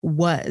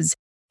was.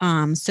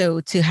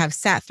 So to have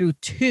sat through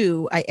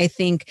 2, I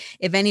think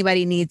if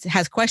anybody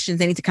has questions,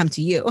 they need to come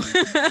to you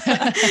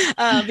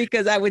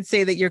because I would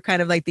say that you're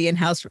kind of like the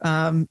in-house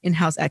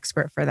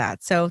expert for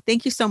that. So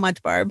thank you so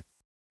much, Barb.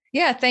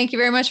 Yeah. Thank you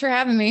very much for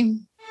having me.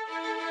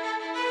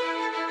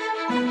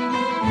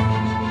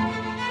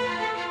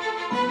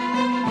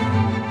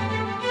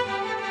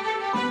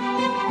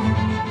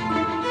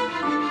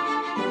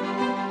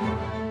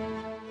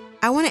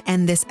 I want to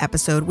end this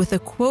episode with a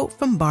quote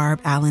from Barb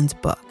Allen's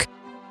book.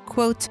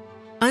 Quote,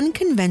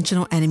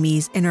 "Unconventional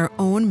enemies in our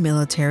own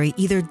military,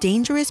 either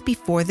dangerous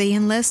before they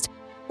enlist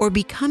or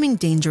becoming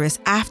dangerous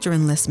after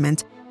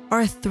enlistment,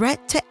 are a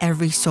threat to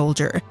every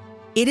soldier.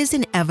 It is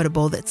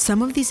inevitable that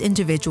some of these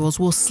individuals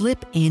will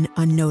slip in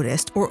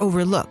unnoticed or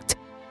overlooked,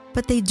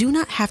 but they do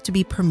not have to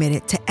be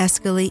permitted to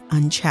escalate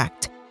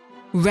unchecked.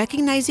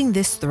 Recognizing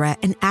this threat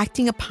and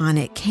acting upon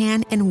it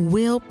can and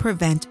will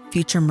prevent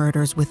future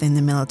murders within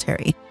the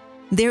military.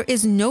 There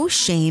is no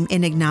shame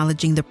in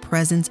acknowledging the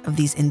presence of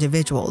these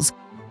individuals.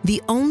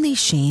 The only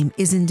shame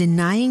is in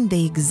denying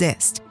they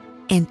exist,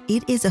 and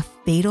it is a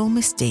fatal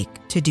mistake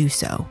to do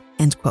so."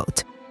 End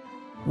quote.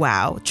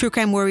 Wow. True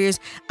crime warriors,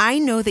 I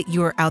know that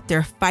you are out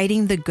there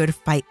fighting the good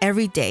fight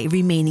every day,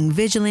 remaining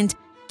vigilant,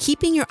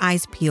 keeping your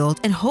eyes peeled,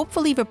 and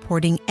hopefully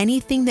reporting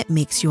anything that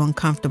makes you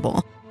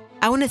uncomfortable.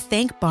 I want to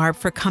thank Barb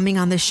for coming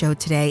on the show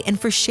today and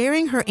for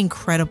sharing her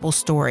incredible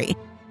story.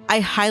 I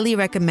highly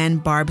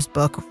recommend Barb's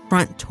book,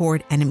 Front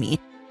Toward Enemy.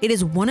 It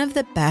is one of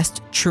the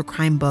best true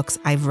crime books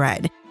I've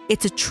read.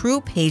 It's a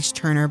true page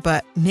turner,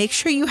 but make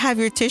sure you have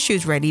your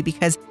tissues ready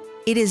because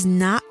it is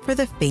not for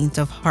the faint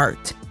of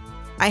heart.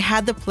 I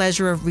had the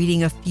pleasure of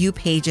reading a few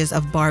pages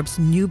of Barb's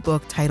new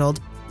book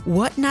titled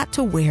What Not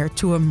to Wear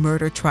to a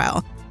Murder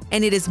Trial,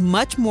 and it is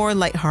much more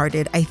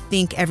lighthearted. I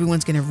think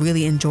everyone's going to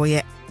really enjoy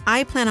it.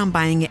 I plan on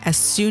buying it as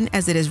soon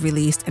as it is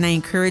released, and I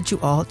encourage you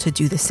all to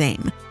do the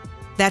same.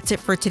 That's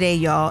it for today,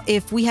 y'all.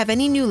 If we have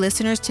any new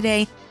listeners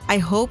today, I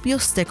hope you'll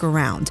stick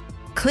around.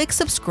 Click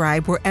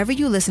subscribe wherever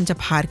you listen to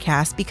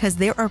podcasts because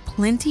there are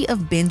plenty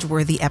of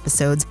binge-worthy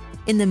episodes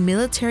in the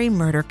Military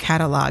Murder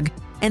catalog,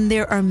 and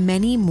there are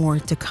many more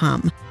to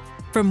come.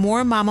 For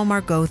more Mama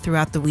Margot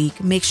throughout the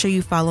week, make sure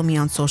you follow me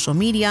on social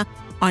media,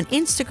 on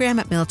Instagram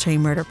at Military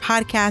Murder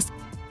Podcast,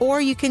 or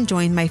you can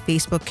join my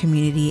Facebook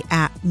community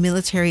at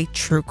Military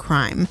True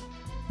Crime.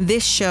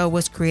 This show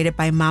was created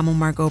by Mama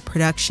Margot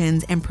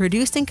Productions and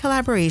produced in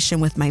collaboration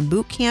with my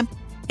boot camp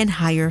and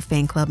higher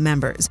fan club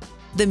members.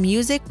 The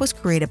music was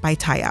created by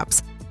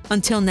Tyops.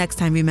 Until next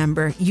time,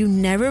 remember, you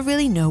never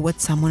really know what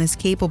someone is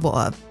capable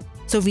of,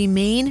 so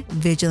remain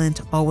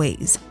vigilant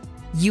always.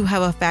 You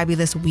have a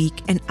fabulous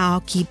week, and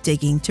I'll keep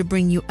digging to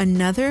bring you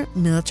another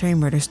military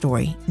murder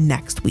story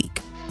next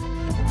week.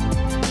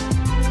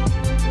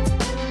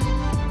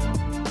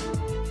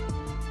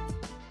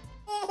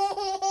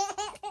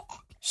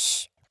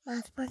 Shh,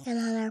 Mom's working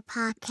on our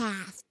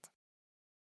podcast.